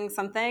building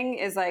something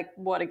is like,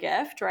 what a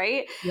gift,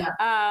 right? Yeah.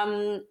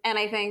 And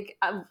I think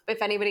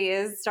if anybody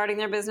is starting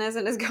their business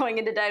and is going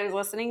into debt who's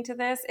listening to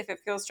this, if it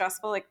feels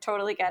stressful, like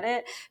totally get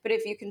it. But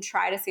if you can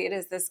try to see it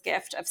as this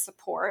gift of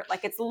support,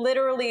 like it's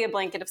literally a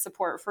blanket of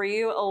support for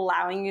you,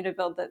 allowing you to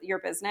build your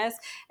business,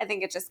 I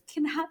think it just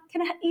can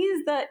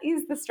ease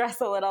the stress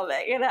a little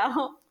bit, you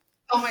know?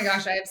 Oh my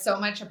gosh, I have so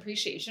much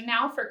appreciation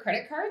now for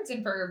credit cards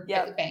and for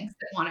the banks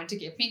that wanted to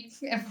give me.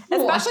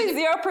 Especially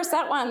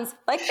 0% ones.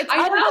 Like it's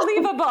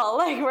unbelievable.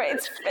 Like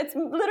it's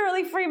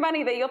literally free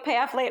money that you'll pay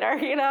off later,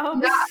 you know?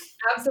 Yeah.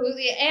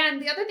 Absolutely.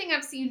 And the other thing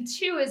I've seen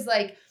too is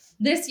like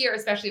this year,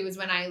 especially, was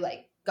when I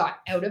like got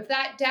out of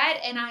that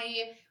debt. And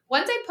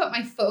once I put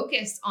my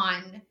focus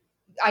on,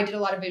 I did a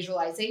lot of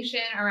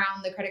visualization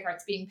around the credit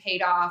cards being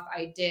paid off.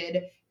 I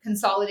did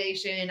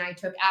consolidation. I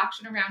took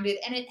action around it.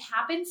 And it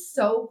happened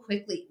so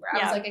quickly where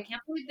I was like, I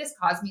can't believe this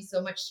caused me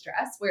so much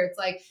stress, where it's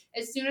like,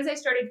 as soon as I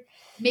started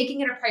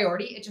making it a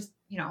priority, it just,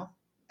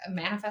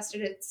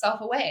 manifested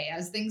itself away,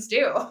 as things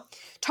do.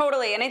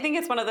 Totally. And I think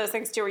it's one of those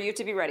things too, where you have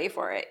to be ready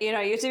for it. You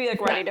have to be like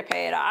ready to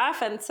pay it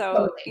off. And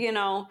so,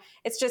 Totally.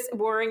 It's just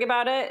worrying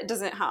about it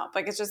doesn't help.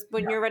 Like, it's just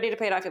when you're ready to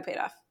pay it off, you'll pay it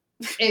off.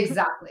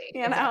 Exactly.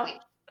 Exactly.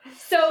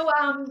 So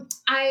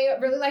I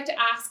really like to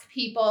ask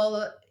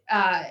people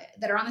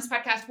that are on this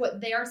podcast what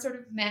their sort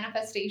of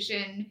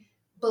manifestation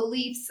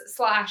beliefs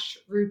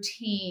 /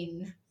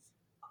 routine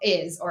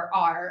is or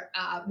are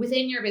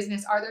within your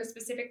business. Are there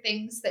specific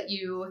things that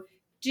you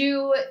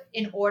do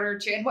in order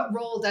to, and what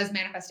role does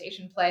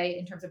manifestation play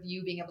in terms of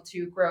you being able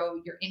to grow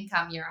your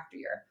income year after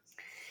year?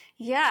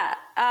 Yeah.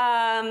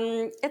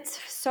 It's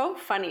so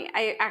funny.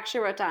 I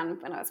actually wrote down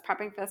when I was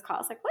prepping for this call, I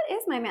was like, what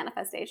is my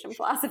manifestation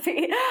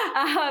philosophy?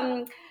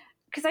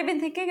 Because I've been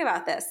thinking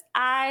about this.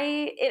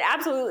 It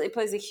absolutely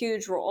plays a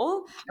huge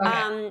role.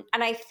 Okay.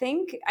 And I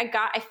think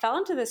I fell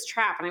into this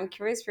trap, and I'm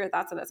curious for your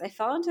thoughts on this. I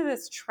fell into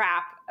this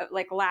trap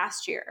like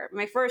last year,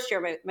 my first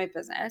year of my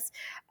business,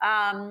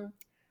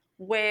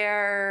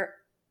 where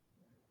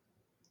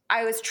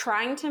I was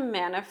trying to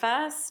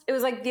manifest. It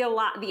was like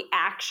the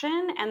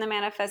action and the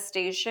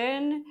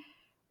manifestation.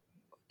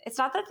 It's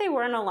not that they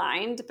weren't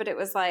aligned, but it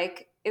was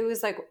like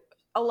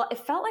it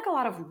felt like a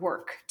lot of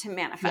work to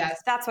manifest.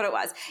 Yes. That's what it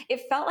was.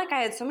 It felt like I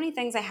had so many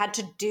things I had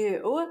to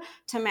do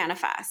to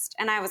manifest.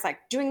 And I was like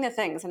doing the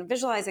things and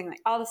visualizing like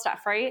all the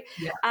stuff. Right.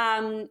 Yeah.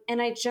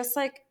 And I just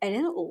I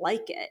didn't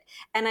like it.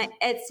 And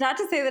it's not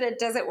to say that it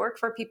doesn't work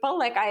for people.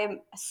 Like,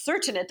 I'm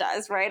certain it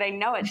does. Right. I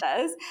know it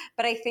does.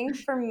 But I think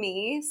for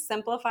me,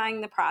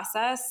 simplifying the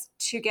process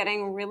to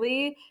getting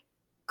really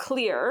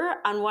clear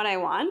on what I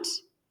want,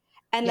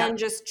 and then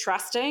just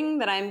trusting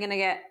that I'm going to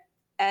get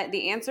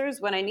the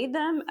answers when I need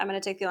them. I'm going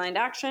to take the aligned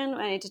action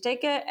when I need to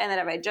take it. And then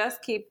if I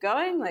just keep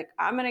going, like,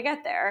 I'm going to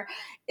get there,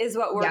 is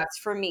what works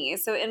for me.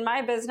 So in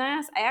my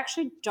business, I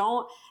actually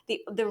don't,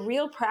 the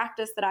real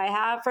practice that I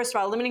have, first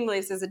of all, limiting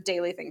beliefs is a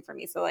daily thing for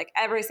me. So like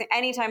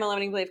anytime a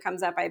limiting belief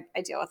comes up, I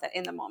deal with it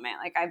in the moment.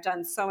 Like, I've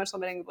done so much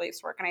limiting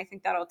beliefs work. And I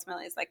think that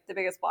ultimately is like the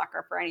biggest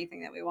blocker for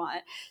anything that we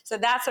want. So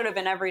that's sort of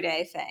an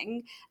everyday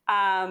thing.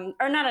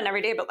 Or not an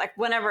everyday, but like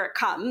whenever it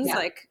comes,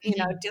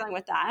 dealing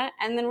with that.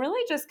 And then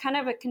really just kind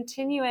of a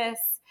continuous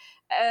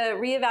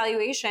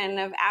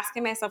reevaluation of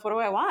asking myself, what do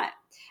I want?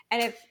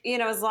 And if,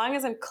 as long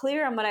as I'm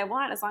clear on what I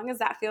want, as long as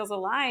that feels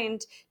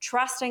aligned,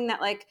 trusting that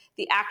like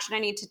the action I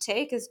need to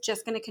take is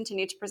just going to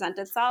continue to present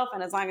itself.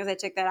 And as long as I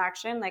take that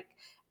action, like,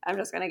 I'm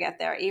just going to get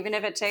there, even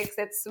if it takes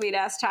its sweet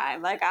ass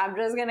time. Like, I'm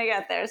just going to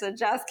get there. So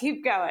just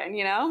keep going,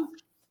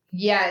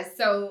 Yeah.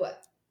 So,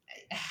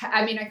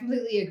 I mean, I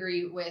completely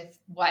agree with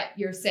what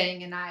you're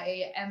saying. And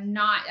a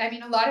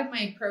lot of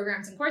my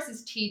programs and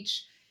courses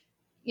teach,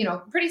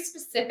 pretty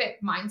specific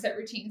mindset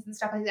routines and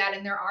stuff like that.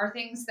 And there are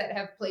things that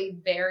have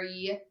played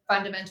very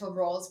fundamental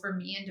roles for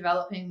me in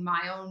developing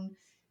my own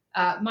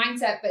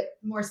mindset, but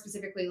more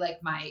specifically,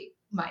 like my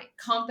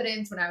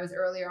confidence when I was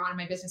earlier on in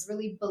my business,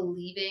 really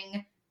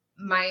believing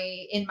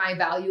in my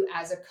value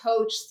as a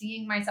coach,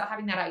 seeing myself,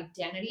 having that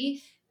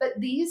identity. But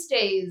these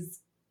days,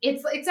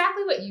 it's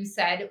exactly what you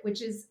said,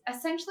 which is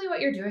essentially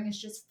what you're doing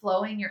is just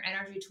flowing your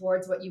energy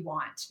towards what you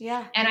want.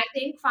 Yeah. And I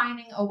think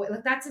finding a way,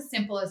 like, that's as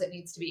simple as it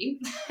needs to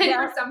be.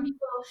 Yeah. For some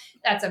people,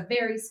 that's a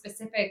very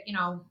specific,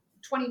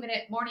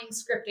 20-minute morning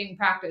scripting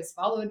practice,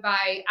 followed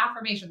by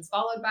affirmations,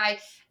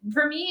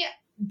 for me,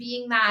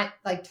 being that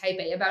like type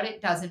A about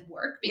it doesn't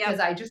work, because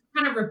I just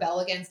kind of rebel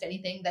against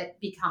anything that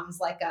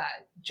becomes like a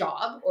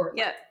job or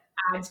like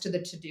adds to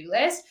the to-do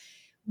list.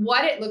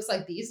 What it looks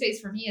like these days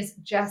for me is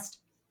just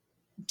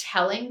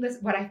telling this,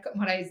 what I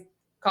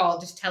call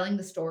just telling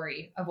the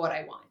story of what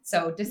I want.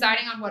 So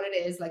deciding on what it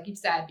is, like you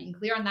said, being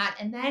clear on that.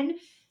 And then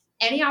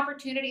any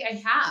opportunity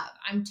I have,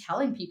 I'm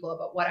telling people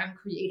about what I'm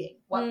creating,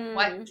 what I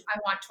want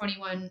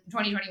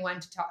 2021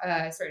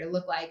 to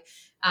look like,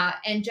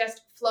 and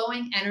just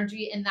flowing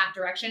energy in that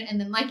direction. And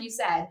then, like you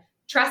said,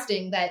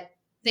 trusting that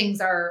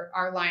things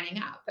are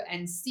lining up,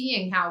 and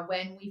seeing how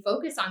when we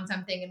focus on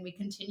something and we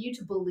continue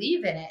to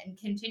believe in it and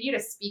continue to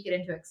speak it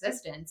into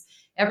existence,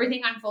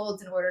 everything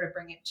unfolds in order to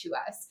bring it to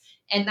us.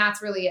 And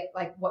that's really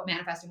like what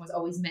manifesting was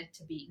always meant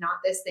to be. Not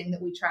this thing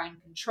that we try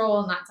and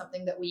control, not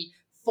something that we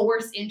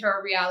force into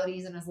our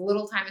realities in as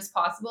little time as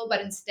possible,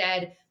 but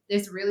instead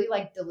this really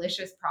like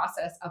delicious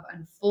process of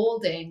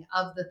unfolding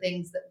of the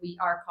things that we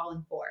are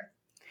calling forth.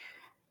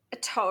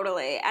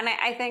 Totally. And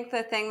I think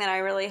the thing that I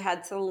really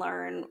had to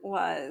learn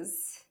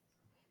was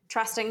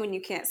trusting when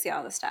you can't see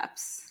all the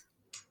steps.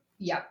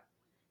 Yep.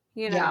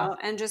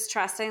 And just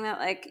trusting that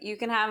like you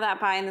can have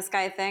that pie in the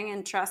sky thing,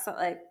 and trust that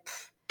like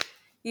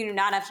you do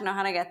not have to know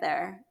how to get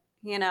there,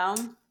 Yeah.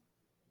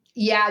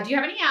 Do you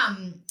have any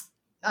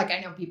like,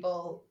 I know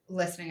people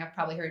listening have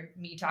probably heard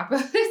me talk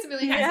about this a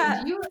million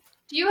times. So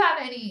do you have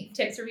any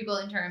tips for people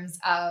in terms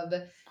of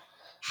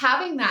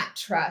having that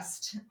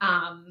trust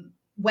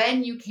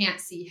when you can't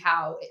see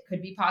how it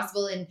could be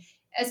possible? And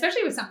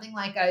especially with something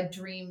like a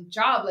dream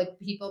job, like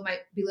people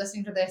might be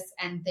listening to this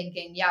and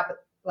thinking, yeah, but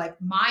like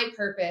my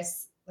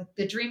purpose, like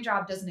the dream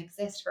job doesn't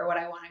exist for what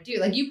I want to do.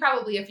 Like you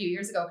probably a few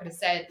years ago could have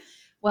said,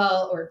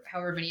 well, or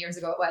however many years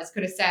ago it was,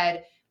 could have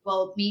said,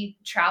 well, me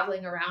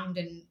traveling around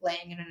and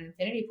laying in an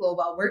infinity pool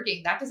while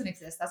working, that doesn't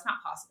exist. That's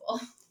not possible.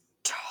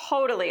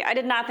 Totally. I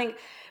did not think,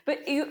 but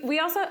we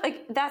also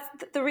like, that's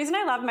the reason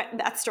I love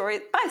that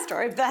story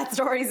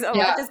so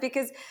much is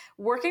because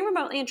working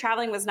remotely and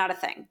traveling was not a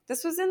thing.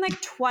 This was in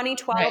like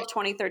 2012,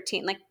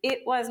 2013. Like it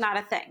was not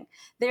a thing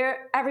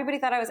there. Everybody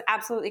thought I was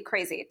absolutely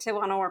crazy to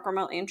want to work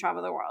remotely and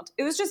travel the world.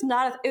 It was just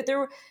not,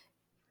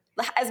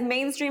 as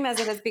mainstream as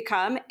it has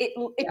become,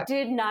 it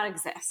did not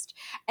exist.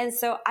 And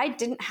so I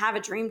didn't have a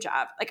dream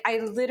job. Like I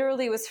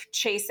literally was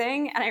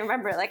chasing, and I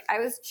remember like I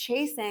was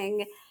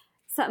chasing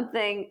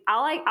something.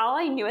 All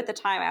I knew at the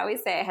time, I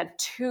always say I had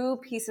two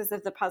pieces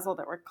of the puzzle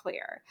that were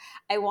clear.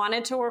 I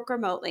wanted to work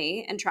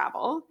remotely and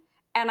travel.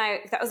 And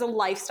that was a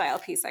lifestyle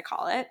piece, I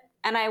call it.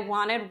 And I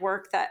wanted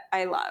work that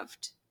I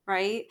loved.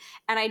 Right.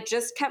 And I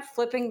just kept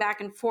flipping back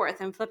and forth.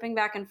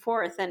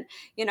 And,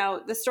 you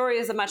know, the story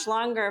is much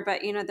longer,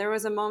 but, you know, there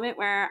was a moment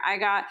where I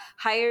got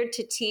hired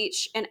to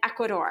teach in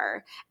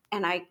Ecuador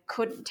and I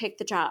couldn't take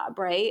the job.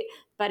 Right.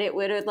 But it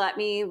would have let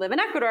me live in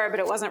Ecuador, but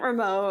it wasn't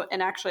remote.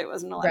 And actually it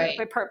wasn't aligned with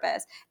my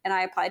purpose. And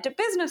I applied to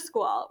business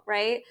school,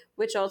 right?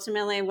 Which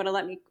ultimately would have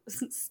let me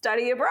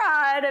study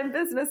abroad in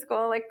business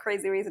school, like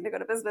crazy reason to go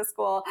to business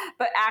school,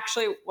 but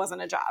actually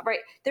wasn't a job,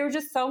 right? There were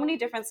just so many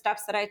different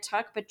steps that I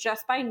took, but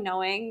just by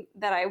knowing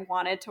that I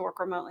wanted to work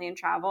remotely and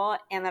travel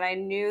and that I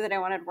knew that I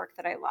wanted work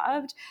that I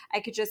loved, I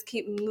could just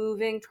keep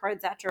moving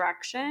towards that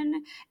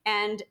direction.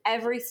 And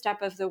every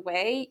step of the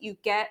way, you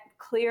get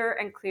clearer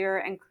and clearer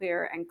and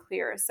clearer and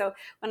clearer. So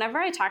whenever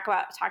I talk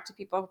to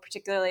people,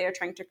 particularly are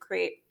trying to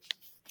create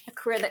a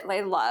career that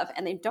they love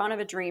and they don't have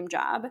a dream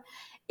job,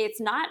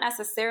 it's not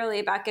necessarily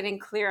about getting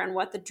clear on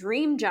what the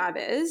dream job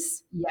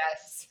is.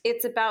 Yes.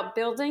 It's about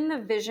building the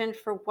vision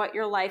for what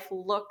your life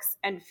looks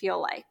and feel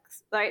like.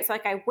 Right. So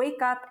like I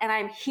wake up and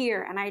I'm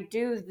here and I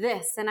do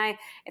this and I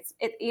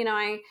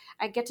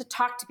get to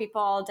talk to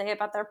people all day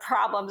about their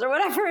problems or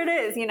whatever it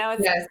is, you know,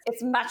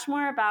 it's much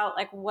more about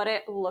like what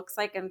it looks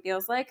like and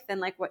feels like than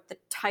like what the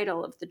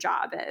title of the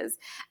job is.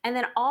 And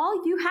then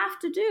all you have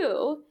to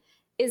do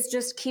is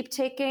just keep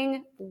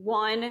taking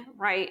one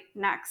right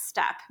next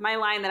step. My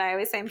line that I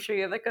always say, I'm sure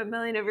you have like a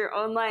million of your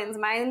own lines.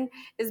 Mine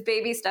is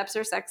baby steps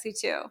are sexy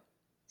too.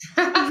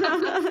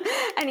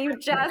 And you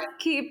just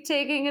keep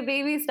taking a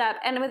baby step.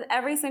 And with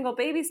every single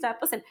baby step,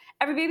 listen,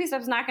 every baby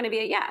step is not going to be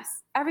a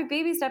yes. Every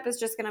baby step is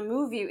just going to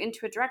move you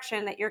into a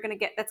direction that you're going to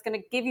get, that's going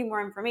to give you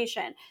more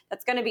information.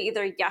 That's going to be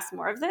either yes,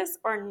 more of this,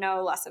 or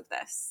no, less of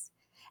this.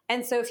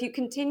 And so if you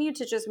continue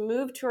to just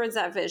move towards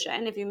that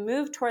vision, if you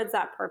move towards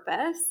that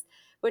purpose,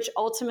 which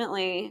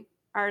ultimately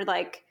are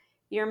like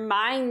your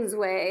mind's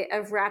way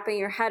of wrapping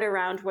your head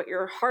around what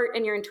your heart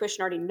and your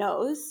intuition already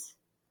knows,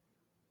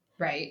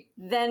 right,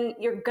 then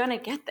you're going to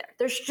get there.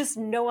 There's just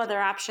no other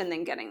option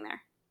than getting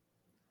there.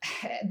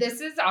 This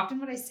is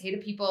often what I say to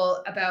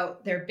people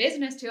about their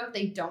business too, if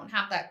they don't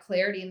have that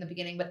clarity in the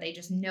beginning, but they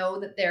just know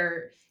that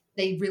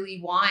they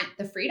really want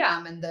the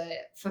freedom and the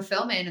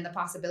fulfillment and the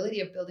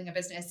possibility of building a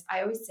business.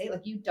 I always say,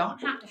 like, you don't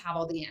have to have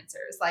all the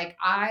answers. Like,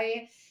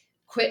 I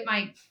quit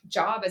my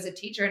job as a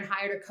teacher and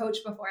hired a coach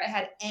before I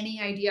had any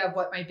idea of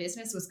what my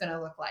business was going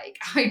to look like.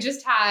 I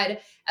just had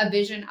a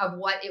vision of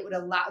what it would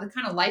allow, the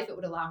kind of life it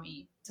would allow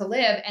me to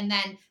live. And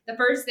then the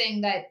first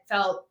thing that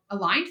felt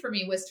aligned for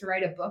me was to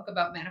write a book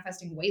about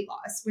manifesting weight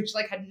loss, which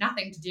like had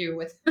nothing to do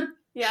with,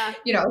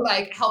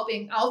 like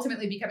helping,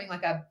 ultimately becoming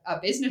like a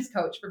business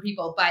coach for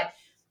people. But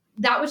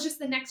that was just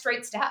the next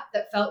right step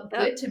that felt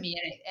good to me.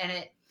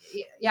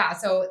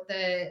 So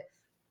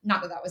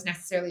not that was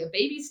necessarily a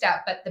baby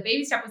step, but the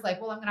baby step was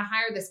like, well, I'm going to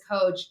hire this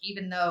coach,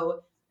 even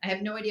though I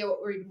have no idea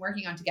what we're even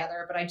working on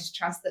together, but I just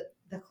trust that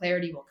the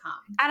clarity will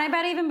come. And I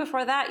bet even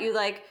before that, you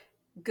like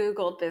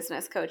Googled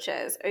business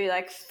coaches, or you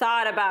like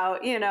thought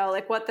about,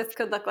 like what this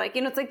could look like.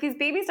 It's like these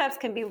baby steps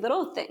can be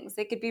little things.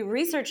 They could be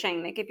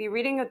researching. They could be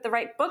reading the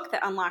right book that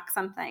unlocks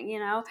something,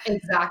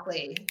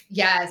 Exactly.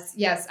 Yes.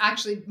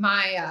 Actually,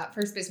 my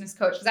first business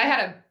coach, because I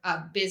had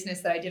a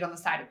business that I did on the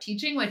side of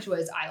teaching, which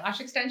was eyelash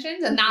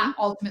extensions. And that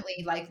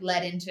ultimately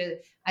led into,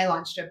 I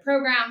launched a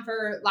program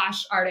for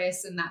lash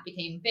artists, and that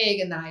became big.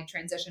 And then I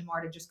transitioned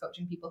more to just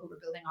coaching people who were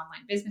building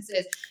online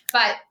businesses.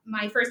 But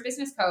my first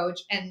business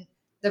coach, and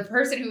the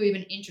person who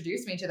even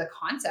introduced me to the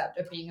concept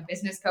of being a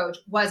business coach,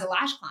 was a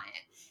lash client.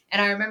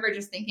 And I remember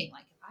just thinking,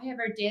 like, if I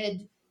ever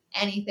did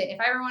anything, if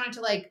I ever wanted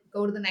to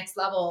go to the next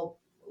level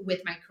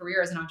with my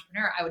career as an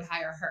entrepreneur, I would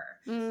hire her.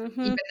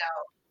 Mm-hmm. Even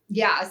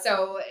though,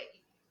 so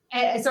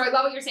I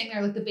love what you're saying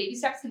there. Like, the baby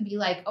steps can be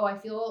like, oh, I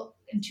feel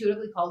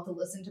intuitively called to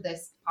listen to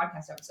this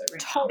podcast episode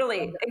right now.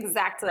 Totally. So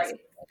exactly.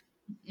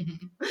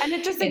 And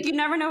it just like, you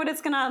never know what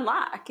it's going to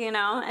unlock, you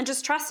know, and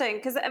just trusting,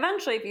 because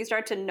eventually if you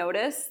start to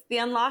notice the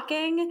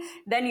unlocking,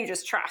 then you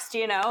just trust,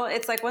 you know,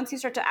 it's like once you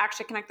start to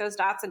actually connect those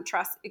dots and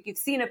trust, like you've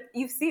seen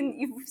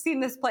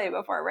this play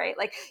before, right?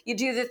 Like you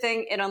do the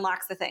thing, it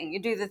unlocks the thing.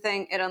 You do the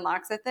thing, it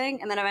unlocks the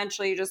thing. And then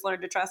eventually you just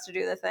learn to trust to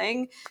do the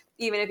thing,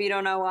 even if you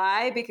don't know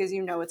why, because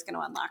you know it's going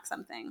to unlock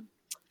something.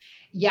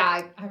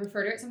 Yeah. I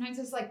refer to it sometimes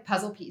as like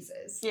puzzle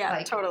pieces. Yeah,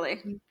 like,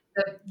 totally.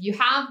 You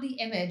have the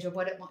image of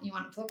what you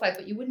want it to look like,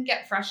 but you wouldn't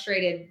get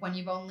frustrated when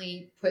you've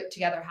only put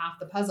together half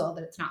the puzzle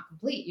that it's not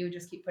complete. You would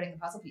just keep putting the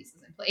puzzle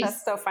pieces in place.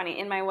 That's so funny.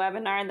 In my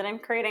webinar that I'm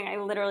creating, I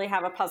literally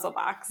have a puzzle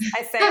box.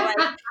 I say like,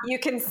 you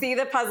can see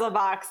the puzzle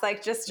box,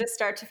 like just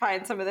start to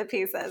find some of the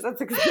pieces.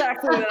 That's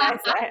exactly what I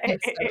say.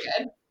 It's so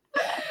good.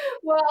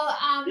 Well,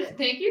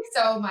 thank you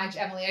so much,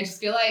 Emily. I just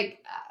feel like,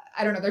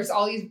 I don't know, there's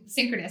all these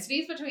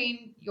synchronicities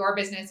between your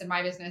business and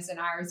my business and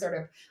our sort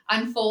of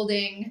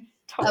unfolding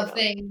of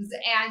things.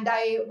 And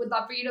I would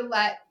love for you to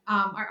let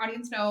our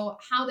audience know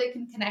how they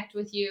can connect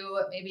with you.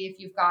 Maybe if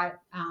you've got,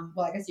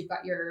 well, I guess you've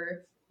got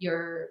your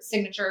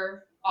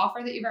signature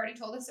offer that you've already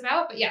told us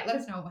about, but yeah, let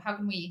us know, how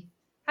can we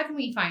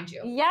find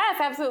you?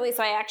 Yes, absolutely.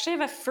 So I actually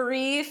have a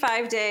free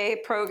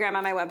 5-day program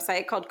on my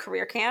website called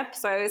Career Camp.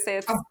 So I always say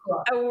it's a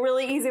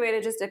really easy way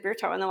to just dip your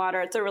toe in the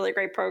water. It's a really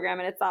great program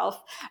in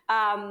itself.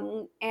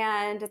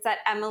 And it's at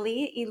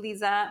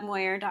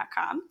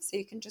EmilyElizaMoyer.com. So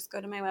you can just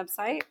go to my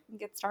website and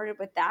get started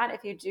with that.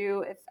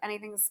 If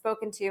anything's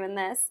spoken to you in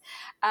this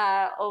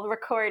old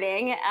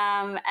recording.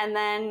 And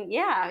then,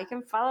 yeah, you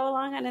can follow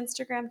along on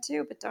Instagram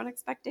too, but don't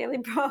expect daily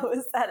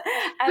posts at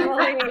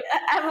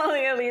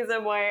Emily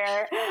Eliza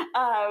Moyer.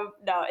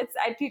 No,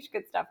 I teach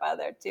good stuff out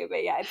there too,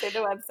 but yeah, I'd say the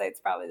website's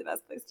probably the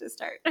best place to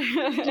start. You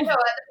know what?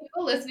 The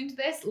people listening to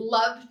this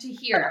love to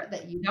hear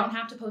that you don't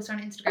have to post on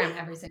Instagram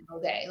every single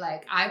day.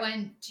 Like I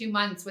went 2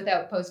 months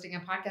without posting a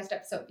podcast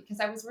episode because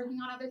I was working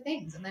on other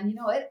things. And then you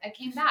know what? I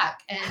came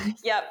back and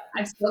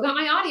I've still got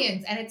my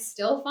audience and it's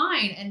still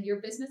fine. And your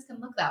business can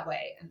look that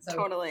way. And so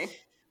totally.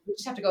 We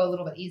just have to go a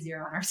little bit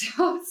easier on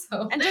ourselves.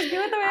 And just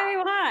do it the way we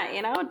want,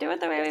 you know, do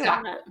it the way we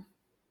want it.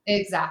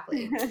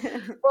 Exactly.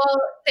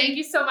 Well, thank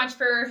you so much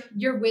for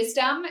your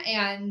wisdom,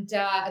 and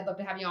I'd love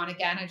to have you on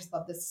again. I just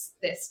love this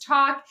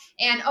talk.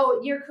 And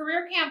your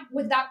career camp,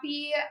 would that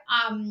be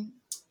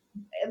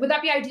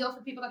ideal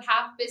for people that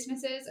have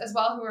businesses as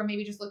well, who are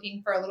maybe just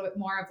looking for a little bit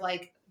more of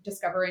like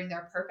discovering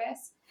their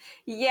purpose?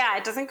 Yeah,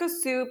 it doesn't go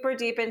super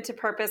deep into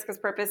purpose because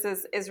purpose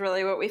is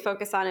really what we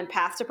focus on in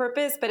Path to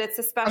Purpose, but it's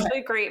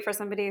especially great for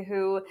somebody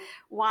who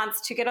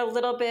wants to get a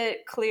little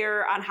bit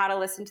clearer on how to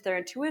listen to their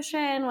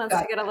intuition, wants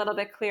to get a little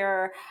bit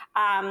clearer,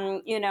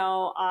 you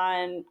know,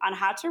 on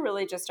how to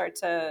really just start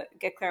to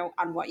get clear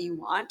on what you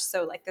want.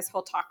 So like this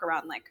whole talk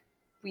around like,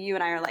 you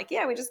and I are like,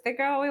 yeah, we just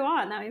figure out what we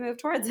want. Now we move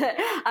towards it.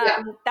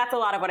 That's a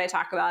lot of what I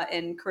talk about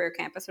in Career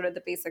Camp, is sort of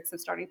the basics of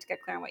starting to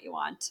get clear on what you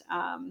want.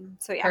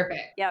 So yeah.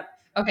 Perfect. Yep.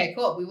 Okay,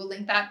 cool. We will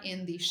link that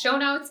in the show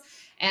notes.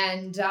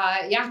 And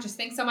just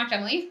thanks so much,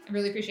 Emily. I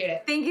really appreciate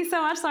it. Thank you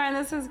so much, Lauren.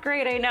 This was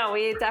great. I know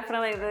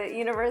the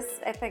universe,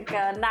 I think,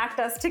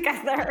 knocked us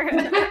together.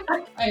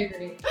 I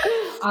agree.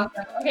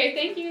 Awesome. Okay,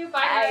 thank you.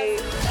 Bye.